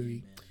Jones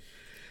movie.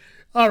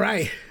 All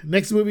right.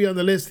 Next movie on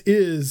the list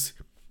is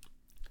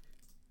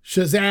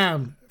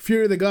Shazam!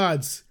 Fury of the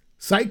Gods.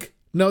 Psych?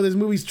 No, this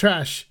movie's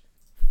trash.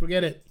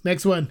 Forget it.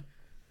 Next one.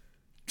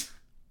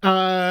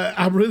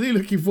 I'm really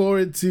looking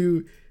forward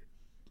to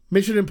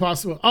Mission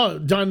Impossible. Oh,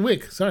 John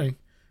Wick. Sorry.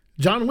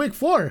 John Wick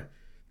 4.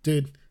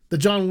 Dude, the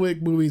John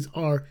Wick movies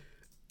are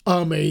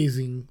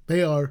amazing.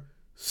 They are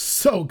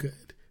so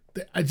good.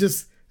 I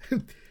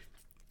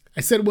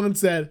said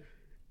once that,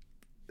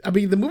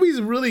 the movie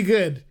is really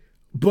good,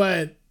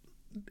 but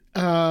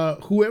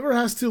whoever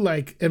has to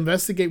like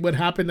investigate what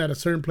happened at a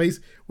certain place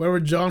wherever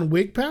John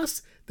Wick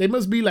passed, they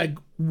must be like,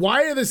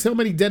 why are there so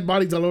many dead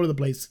bodies all over the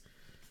place?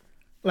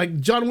 Like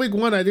John Wick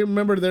 1, I didn't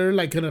remember they're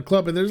like in a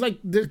club and there's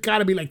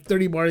gotta be like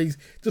 30 bodies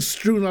just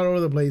strewn all over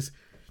the place.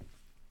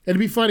 It'd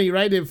be funny,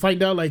 right? To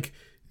find out like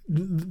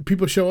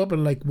people show up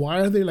and like, why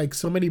are there like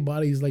so many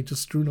bodies like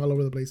just strewn all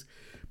over the place?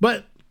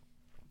 But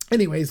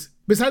anyways,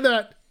 beside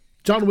that,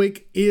 John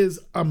Wick is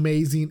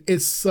amazing.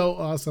 It's so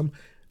awesome.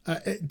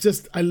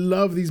 I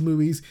love these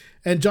movies.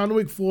 And John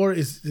Wick 4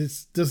 is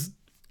just,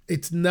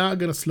 it's not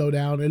gonna slow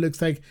down. It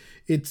looks like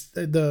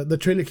the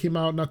trailer came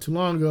out not too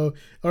long ago,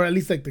 or at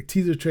least like the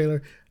teaser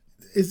trailer.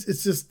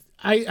 It's just,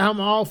 I'm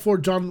all for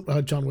John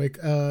Wick,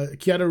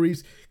 Keanu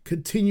Reeves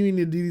continuing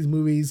to do these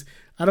movies.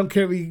 I don't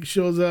care if he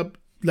shows up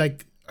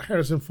like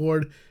Harrison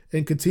Ford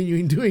and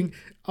continuing doing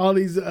all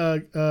these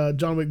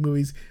John Wick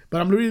movies,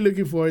 but I'm really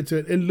looking forward to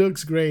it. It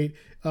looks great.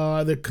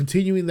 They're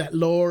continuing that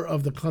lore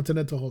of the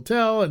Continental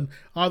Hotel and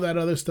all that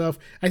other stuff.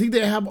 I think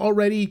they have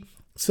already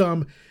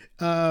some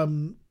what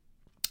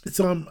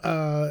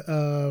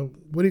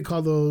do you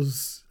call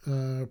those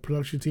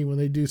production team when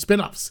they do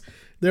spin-offs?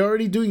 They're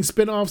already doing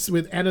spin-offs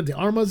with Anna de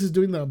Armas is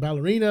doing the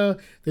ballerina.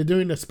 They're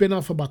doing a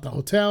spin-off about the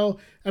hotel.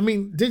 I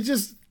mean, they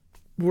just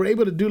were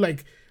able to do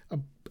like a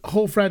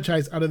whole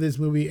franchise out of this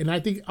movie. And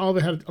I think a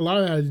lot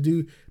of it had to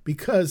do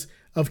because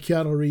of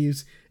Keanu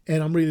Reeves.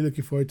 And I'm really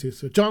looking forward to it.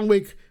 So John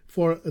Wick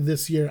for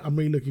this year, I'm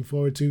really looking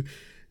forward to.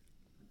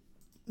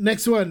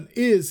 Next one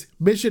is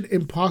Mission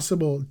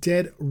Impossible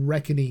Dead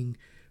Reckoning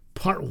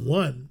Part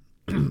 1.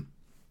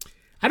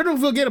 I don't know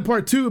if we'll get a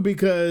Part 2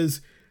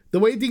 because the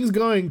way things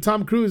going,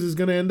 Tom Cruise is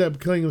going to end up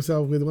killing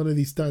himself with one of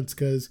these stunts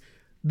because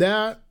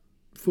that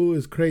fool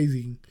is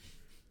crazy.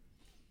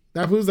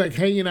 That fool's like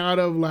hanging out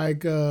of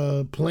like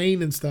a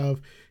plane and stuff.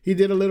 He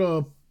did a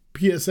little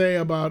PSA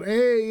about,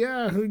 hey,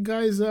 yeah,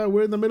 guys,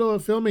 we're in the middle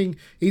of filming.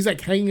 He's like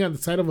hanging on the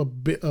side of a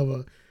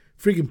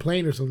freaking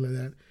plane or something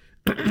like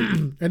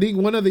that. I think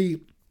one of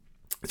the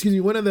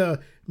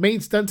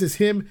main stunts is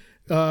him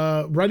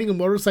riding a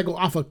motorcycle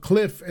off a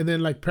cliff and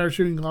then like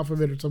parachuting off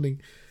of it or something.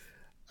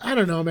 I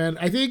don't know, man.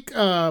 I think,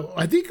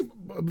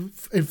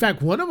 in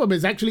fact, one of them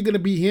is actually going to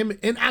be him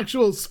in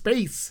actual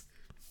space.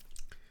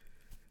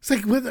 It's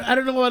like, I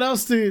don't know what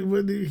else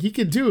he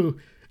could do.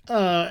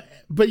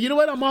 But you know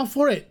what? I'm all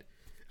for it.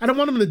 I don't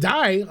want him to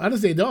die.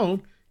 Honestly, I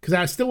don't. Because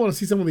I still want to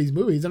see some of these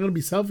movies. I'm going to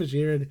be selfish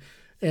here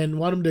and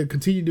want him to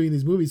continue doing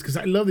these movies because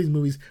I love these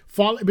movies.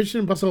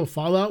 Mission Impossible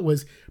Fallout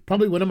was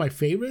probably one of my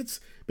favorites.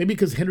 Maybe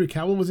because Henry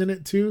Cavill was in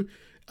it too.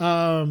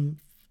 I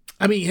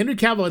mean, Henry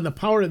Cavill and the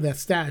power of that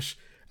stash.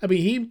 I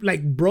mean, he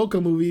like broke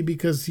a movie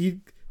because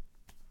he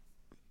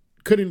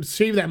couldn't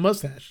shave that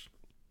mustache.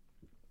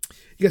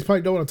 You guys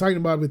probably know what I'm talking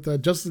about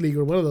with Justice League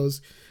or one of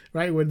those,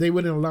 right? Where they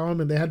wouldn't allow him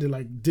and they had to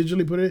like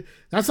digitally put it.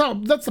 That's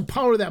the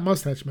power of that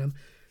mustache, man.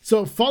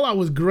 So Fallout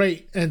was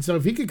great. And so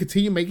if he could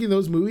continue making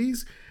those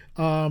movies,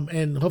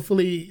 and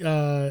hopefully,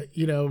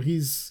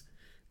 he's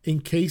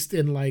encased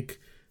in like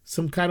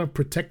some kind of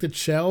protected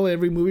shell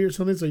every movie or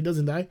something so he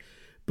doesn't die.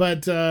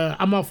 But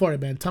I'm all for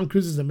it, man. Tom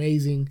Cruise is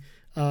amazing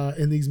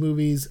in these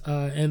movies.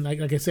 And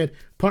like I said,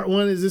 Part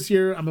 1 is this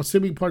year. I'm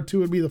assuming Part 2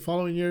 would be the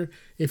following year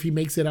if he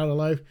makes it out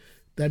alive.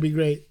 That'd be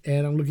great.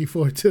 And I'm looking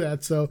forward to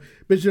that. So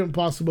Mission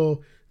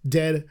Impossible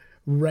Dead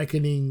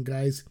Reckoning,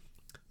 guys.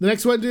 The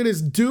next one, dude,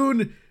 is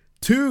Dune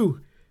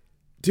 2.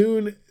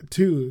 Dune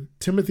 2.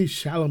 Timothée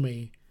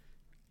Chalamet.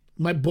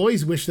 My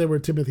boys wish they were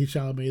Timothée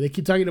Chalamet. They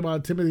keep talking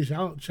about Timothée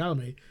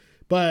Chalamet.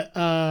 But,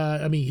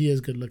 I mean, he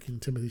is good looking,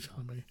 Timothée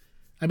Chalamet.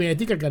 I mean, I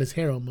think I got his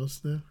hair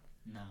almost. No?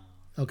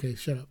 Okay,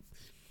 shut up.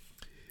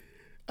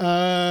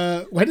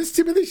 Why does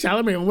Timothée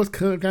Chalamet almost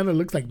kind of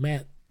look like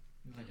Matt?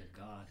 Like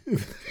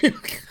a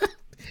god.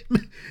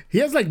 He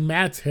has like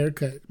Matt's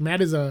haircut.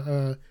 Matt is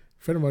a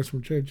friend of ours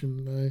from church,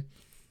 and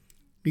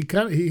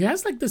he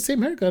has like the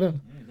same haircut. Huh?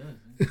 Yeah,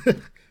 he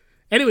does.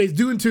 Anyways,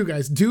 Dune 2,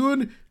 guys.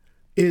 Dune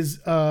is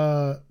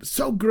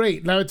so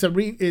great. Now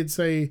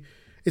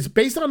it's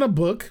based on a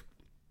book,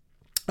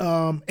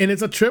 and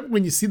it's a trip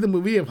when you see the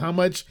movie of how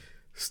much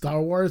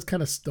Star Wars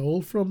kind of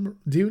stole from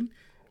Dune.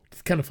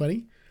 It's kind of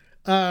funny.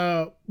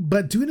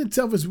 But Dune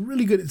itself is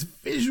really good. It's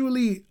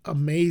visually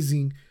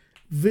amazing,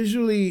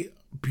 visually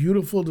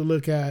beautiful to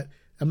look at.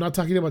 I'm not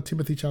talking about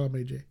Timothée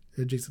Chalamet,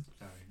 Jason.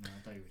 Sorry, no, I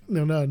thought you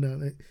were.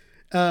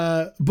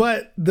 No.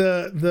 But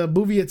the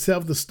movie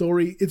itself, the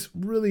story, it's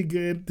really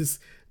good.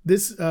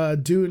 This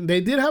Dune,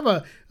 they did have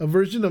a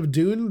version of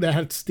Dune that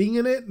had Sting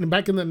in it, and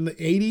back in the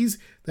 80s,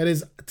 that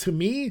is to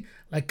me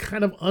like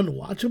kind of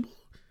unwatchable.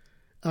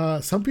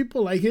 Some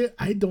people like it.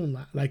 I don't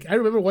like. I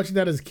remember watching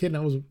that as a kid, and I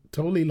was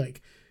totally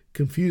like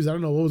confused. I don't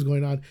know what was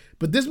going on.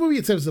 But this movie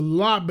itself is a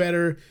lot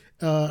better.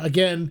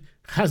 Again,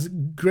 has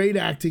great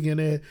acting in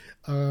it.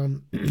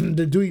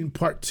 They're doing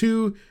Part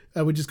 2,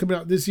 which is coming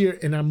out this year,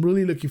 and I'm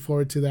really looking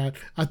forward to that.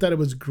 I thought it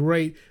was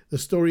great. The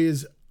story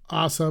is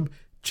awesome.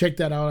 Check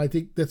that out. I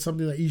think that's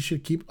something that you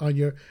should keep on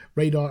your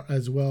radar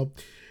as well.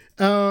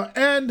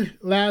 And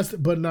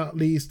last but not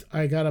least,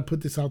 I gotta put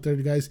this out there,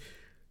 guys.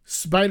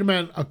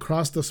 Spider-Man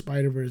Across the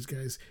Spider-Verse,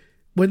 guys.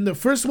 When the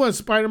first one,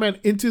 Spider-Man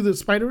Into the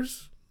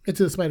Spiders,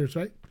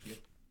 right? Yep.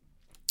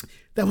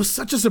 That was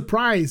such a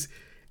surprise.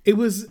 I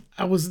was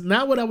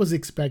not what I was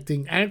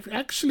expecting. I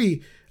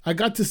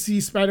got to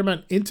see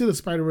Spider-Man Into the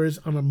Spider-Verse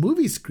on a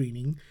movie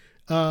screening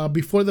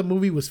before the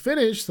movie was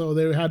finished, so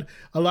they had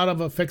a lot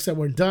of effects that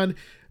weren't done.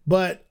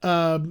 But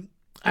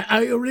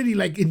I already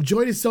like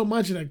enjoyed it so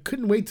much, and I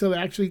couldn't wait till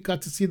I actually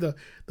got to see the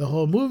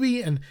whole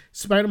movie. And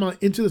Spider-Man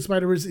Into the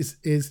Spider-Verse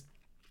is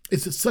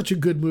such a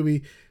good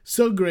movie,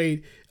 so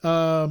great.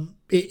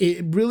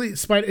 It really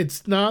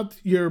it's not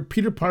your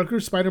Peter Parker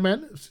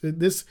Spider-Man.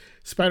 This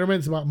Spider-Man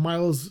is about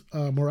Miles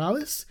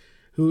Morales,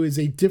 who is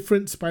a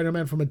different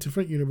Spider-Man from a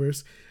different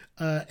universe.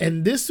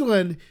 And this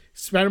one,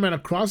 Spider-Man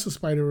Across the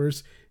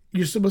Spider-Verse,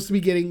 you're supposed to be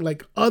getting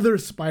like other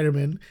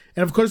Spider-Man.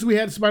 And of course, we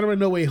had Spider-Man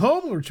No Way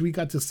Home, which we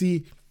got to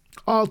see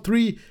all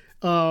three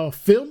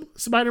film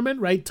Spider-Man,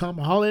 right? Tom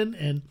Holland,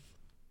 and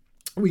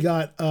we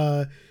got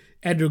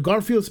Andrew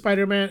Garfield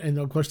Spider-Man, and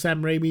of course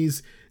Sam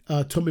Raimi's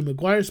Tobey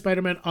Maguire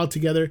Spider-Man all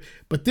together.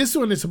 But this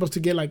one is supposed to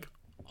get like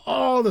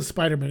all the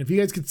Spider-Man. If you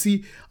guys could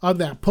see on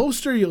that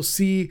poster, you'll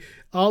see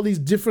all these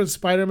different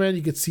Spider-Man.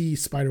 You could see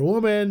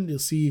Spider-Woman, you'll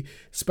see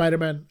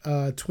Spider-Man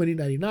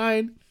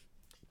 2099.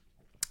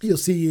 You'll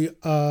see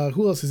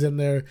who else is in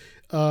there?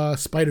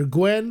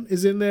 Spider-Gwen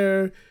is in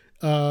there.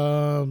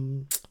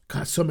 God,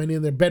 so many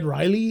in there. Ben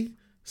Reilly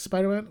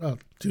Spider-Man. Oh,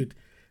 dude.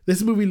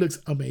 This movie looks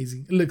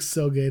amazing. It looks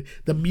so good.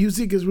 The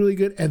music is really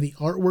good, and the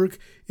artwork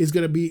is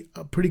going to be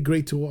pretty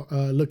great to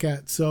look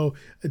at. So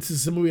it's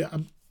just a movie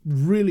I'm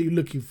really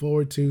looking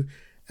forward to.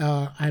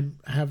 I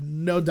have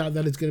no doubt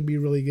that it's going to be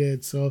really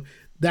good. So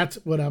that's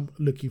what I'm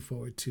looking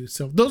forward to.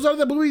 So those are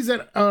the movies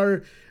that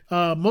are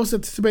most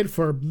anticipated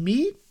for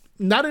me.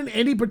 Not in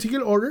any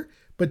particular order,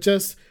 but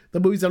just the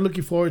movies I'm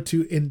looking forward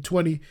to in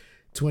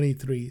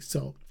 2023.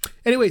 So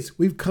anyways,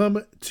 we've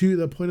come to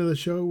the point of the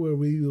show where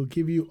we will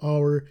give you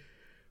our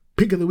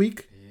pick of the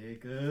week.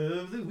 Pick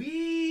of the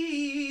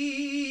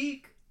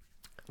week.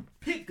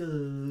 Pick of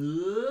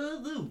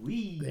the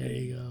week. There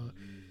you go.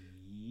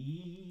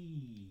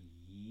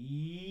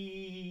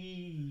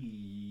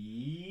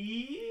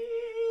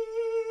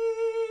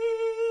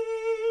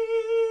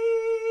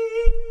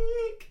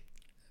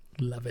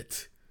 Love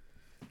it.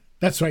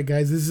 That's right,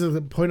 guys. This is the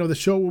point of the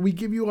show where we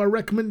give you our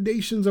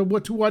recommendations of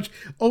what to watch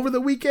over the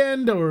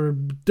weekend or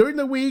during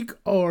the week,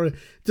 or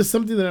just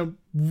something that I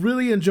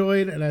really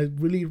enjoyed and I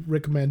really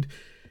recommend.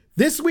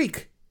 This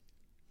week,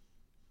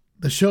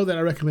 the show that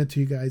I recommend to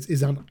you guys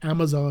is on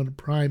Amazon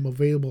Prime,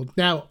 available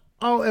now.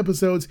 All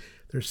episodes.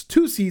 There's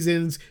 2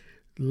 seasons.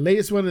 The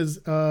latest one is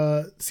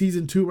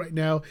season 2 right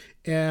now,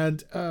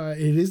 and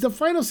it is the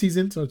final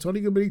season, so it's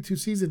only going to be 2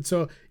 seasons,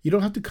 so you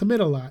don't have to commit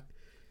a lot.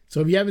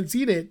 So if you haven't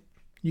seen it,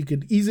 you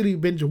could easily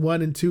binge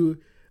 1 and 2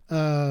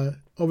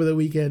 over the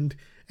weekend.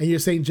 And you're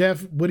saying,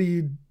 Jeff, what do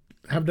you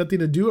have nothing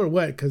to do or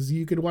what? Because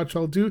you could watch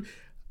all 2.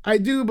 I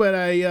do, but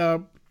I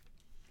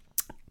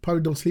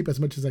probably don't sleep as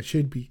much as I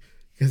should be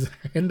because I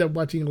end up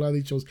watching a lot of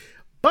these shows.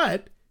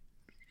 But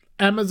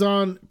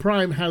Amazon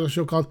Prime has a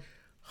show called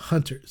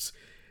Hunters,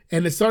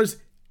 and it stars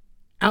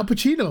Al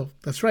Pacino.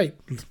 That's right,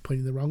 I'm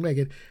pointing the wrong way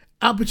again.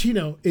 Al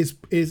Pacino is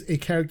a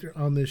character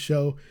on this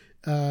show.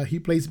 He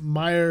plays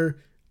Meyer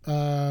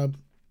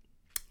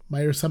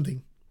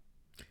something.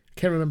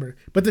 Can't remember.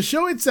 But the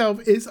show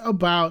itself is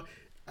about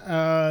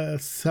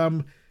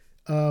some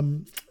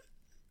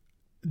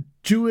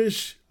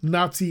Jewish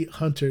Nazi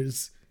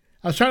hunters.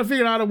 I was trying to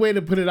figure out a way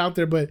to put it out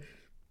there, but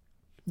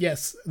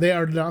yes, they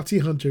are Nazi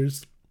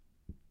hunters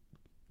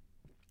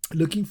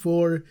looking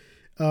for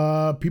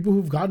people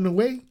who've gotten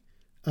away.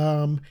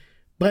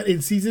 But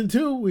in season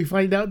 2, we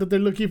find out that they're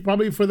looking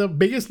probably for the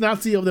biggest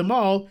Nazi of them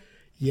all.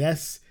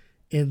 Yes,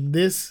 in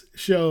this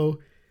show,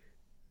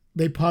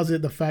 they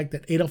posit the fact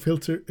that Adolf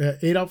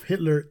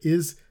Hitler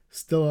is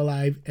still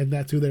alive, and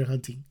that's who they're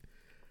hunting.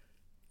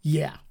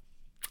 Yeah.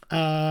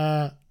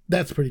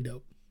 That's pretty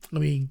dope. I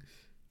mean,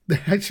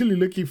 they're actually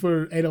looking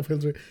for Adolf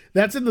Hitler.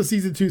 That's in the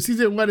season 2.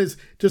 Season 1 is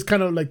just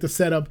kind of like the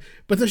setup,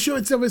 but the show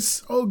itself is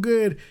so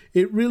good.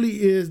 It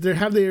really is. They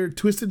have their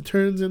twists and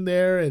turns in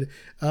there, and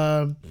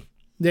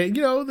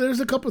there's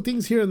a couple of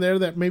things here and there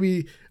that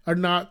maybe are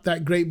not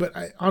that great, but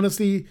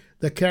honestly,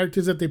 the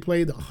characters that they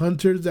play, the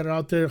hunters that are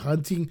out there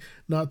hunting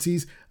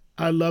Nazis,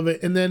 I love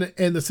it. And then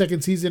in the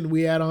second season,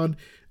 we add on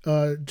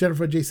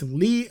Jennifer Jason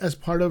Leigh as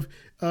part of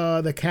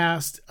the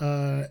cast.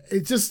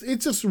 It's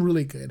just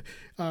really good.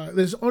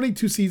 There's only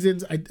 2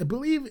 seasons. I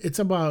believe it's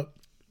about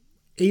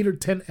 8 or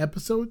 10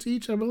 episodes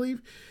each, I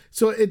believe.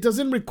 So it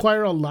doesn't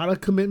require a lot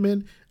of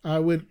commitment. I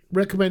would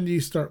recommend you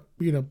start,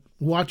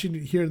 watching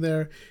it here and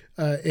there.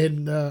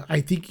 And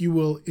I think you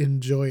will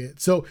enjoy it.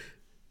 So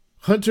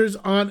Hunters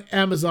on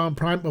Amazon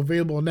Prime,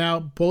 available now,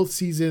 both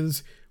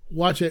seasons.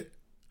 Watch it.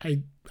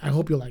 I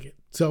hope you like it.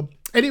 So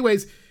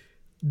anyways,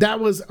 that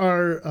was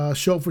our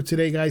show for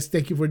today, guys.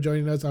 Thank you for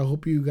joining us. I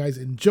hope you guys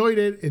enjoyed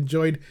it,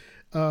 enjoyed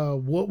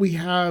what we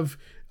have,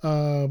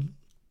 or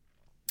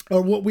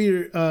what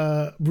we're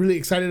really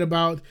excited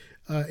about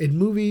in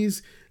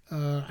movies.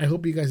 I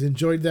hope you guys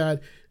enjoyed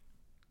that.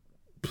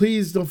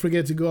 Please don't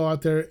forget to go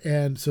out there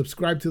and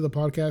subscribe to the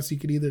podcast. You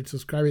can either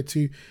subscribe it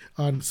to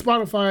on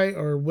Spotify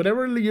or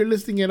whatever you're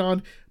listening it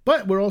on.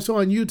 But we're also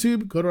on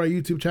YouTube. Go to our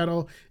YouTube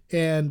channel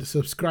and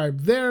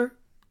subscribe there.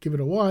 Give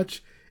it a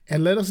watch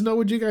and let us know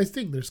what you guys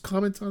think. There's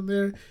comments on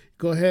there.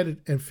 Go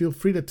ahead and feel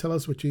free to tell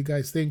us what you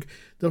guys think.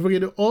 Don't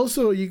forget to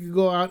also, you can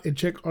go out and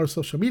check our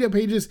social media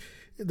pages.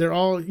 They're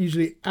all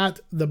usually at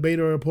The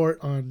Beta Report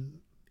on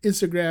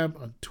Instagram,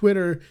 on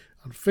Twitter,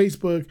 on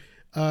Facebook.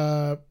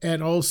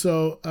 And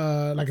also,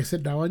 like I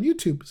said, now on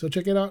YouTube. So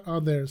check it out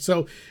on there.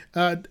 So,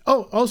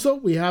 also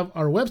we have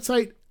our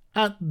website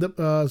at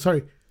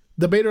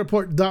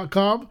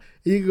thebetareport.com.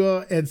 You can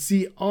go and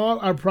see all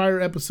our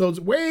prior episodes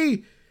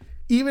way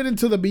even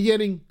into the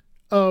beginning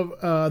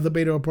of the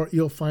beta report,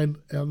 you'll find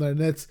on there. And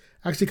that's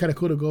actually kind of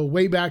cool to go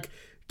way back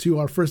to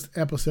our first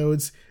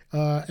episodes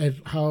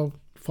and how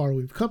far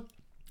we've come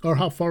or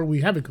how far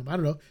we haven't come. I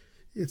don't know.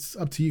 It's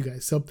up to you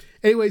guys. So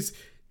anyways,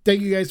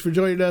 thank you guys for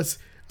joining us.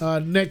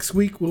 Next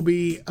week we'll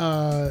be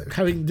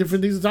having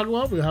different things to talk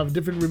about. We'll have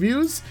different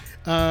reviews,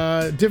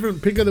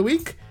 different pick of the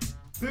week.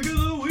 Pick of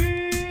the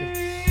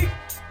week.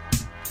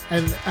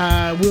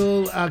 And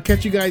we'll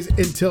catch you guys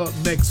until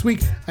next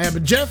week. I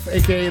am Jeff,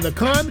 aka The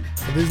Con,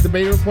 and this is the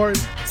Beta Report.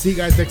 See you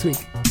guys next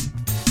week.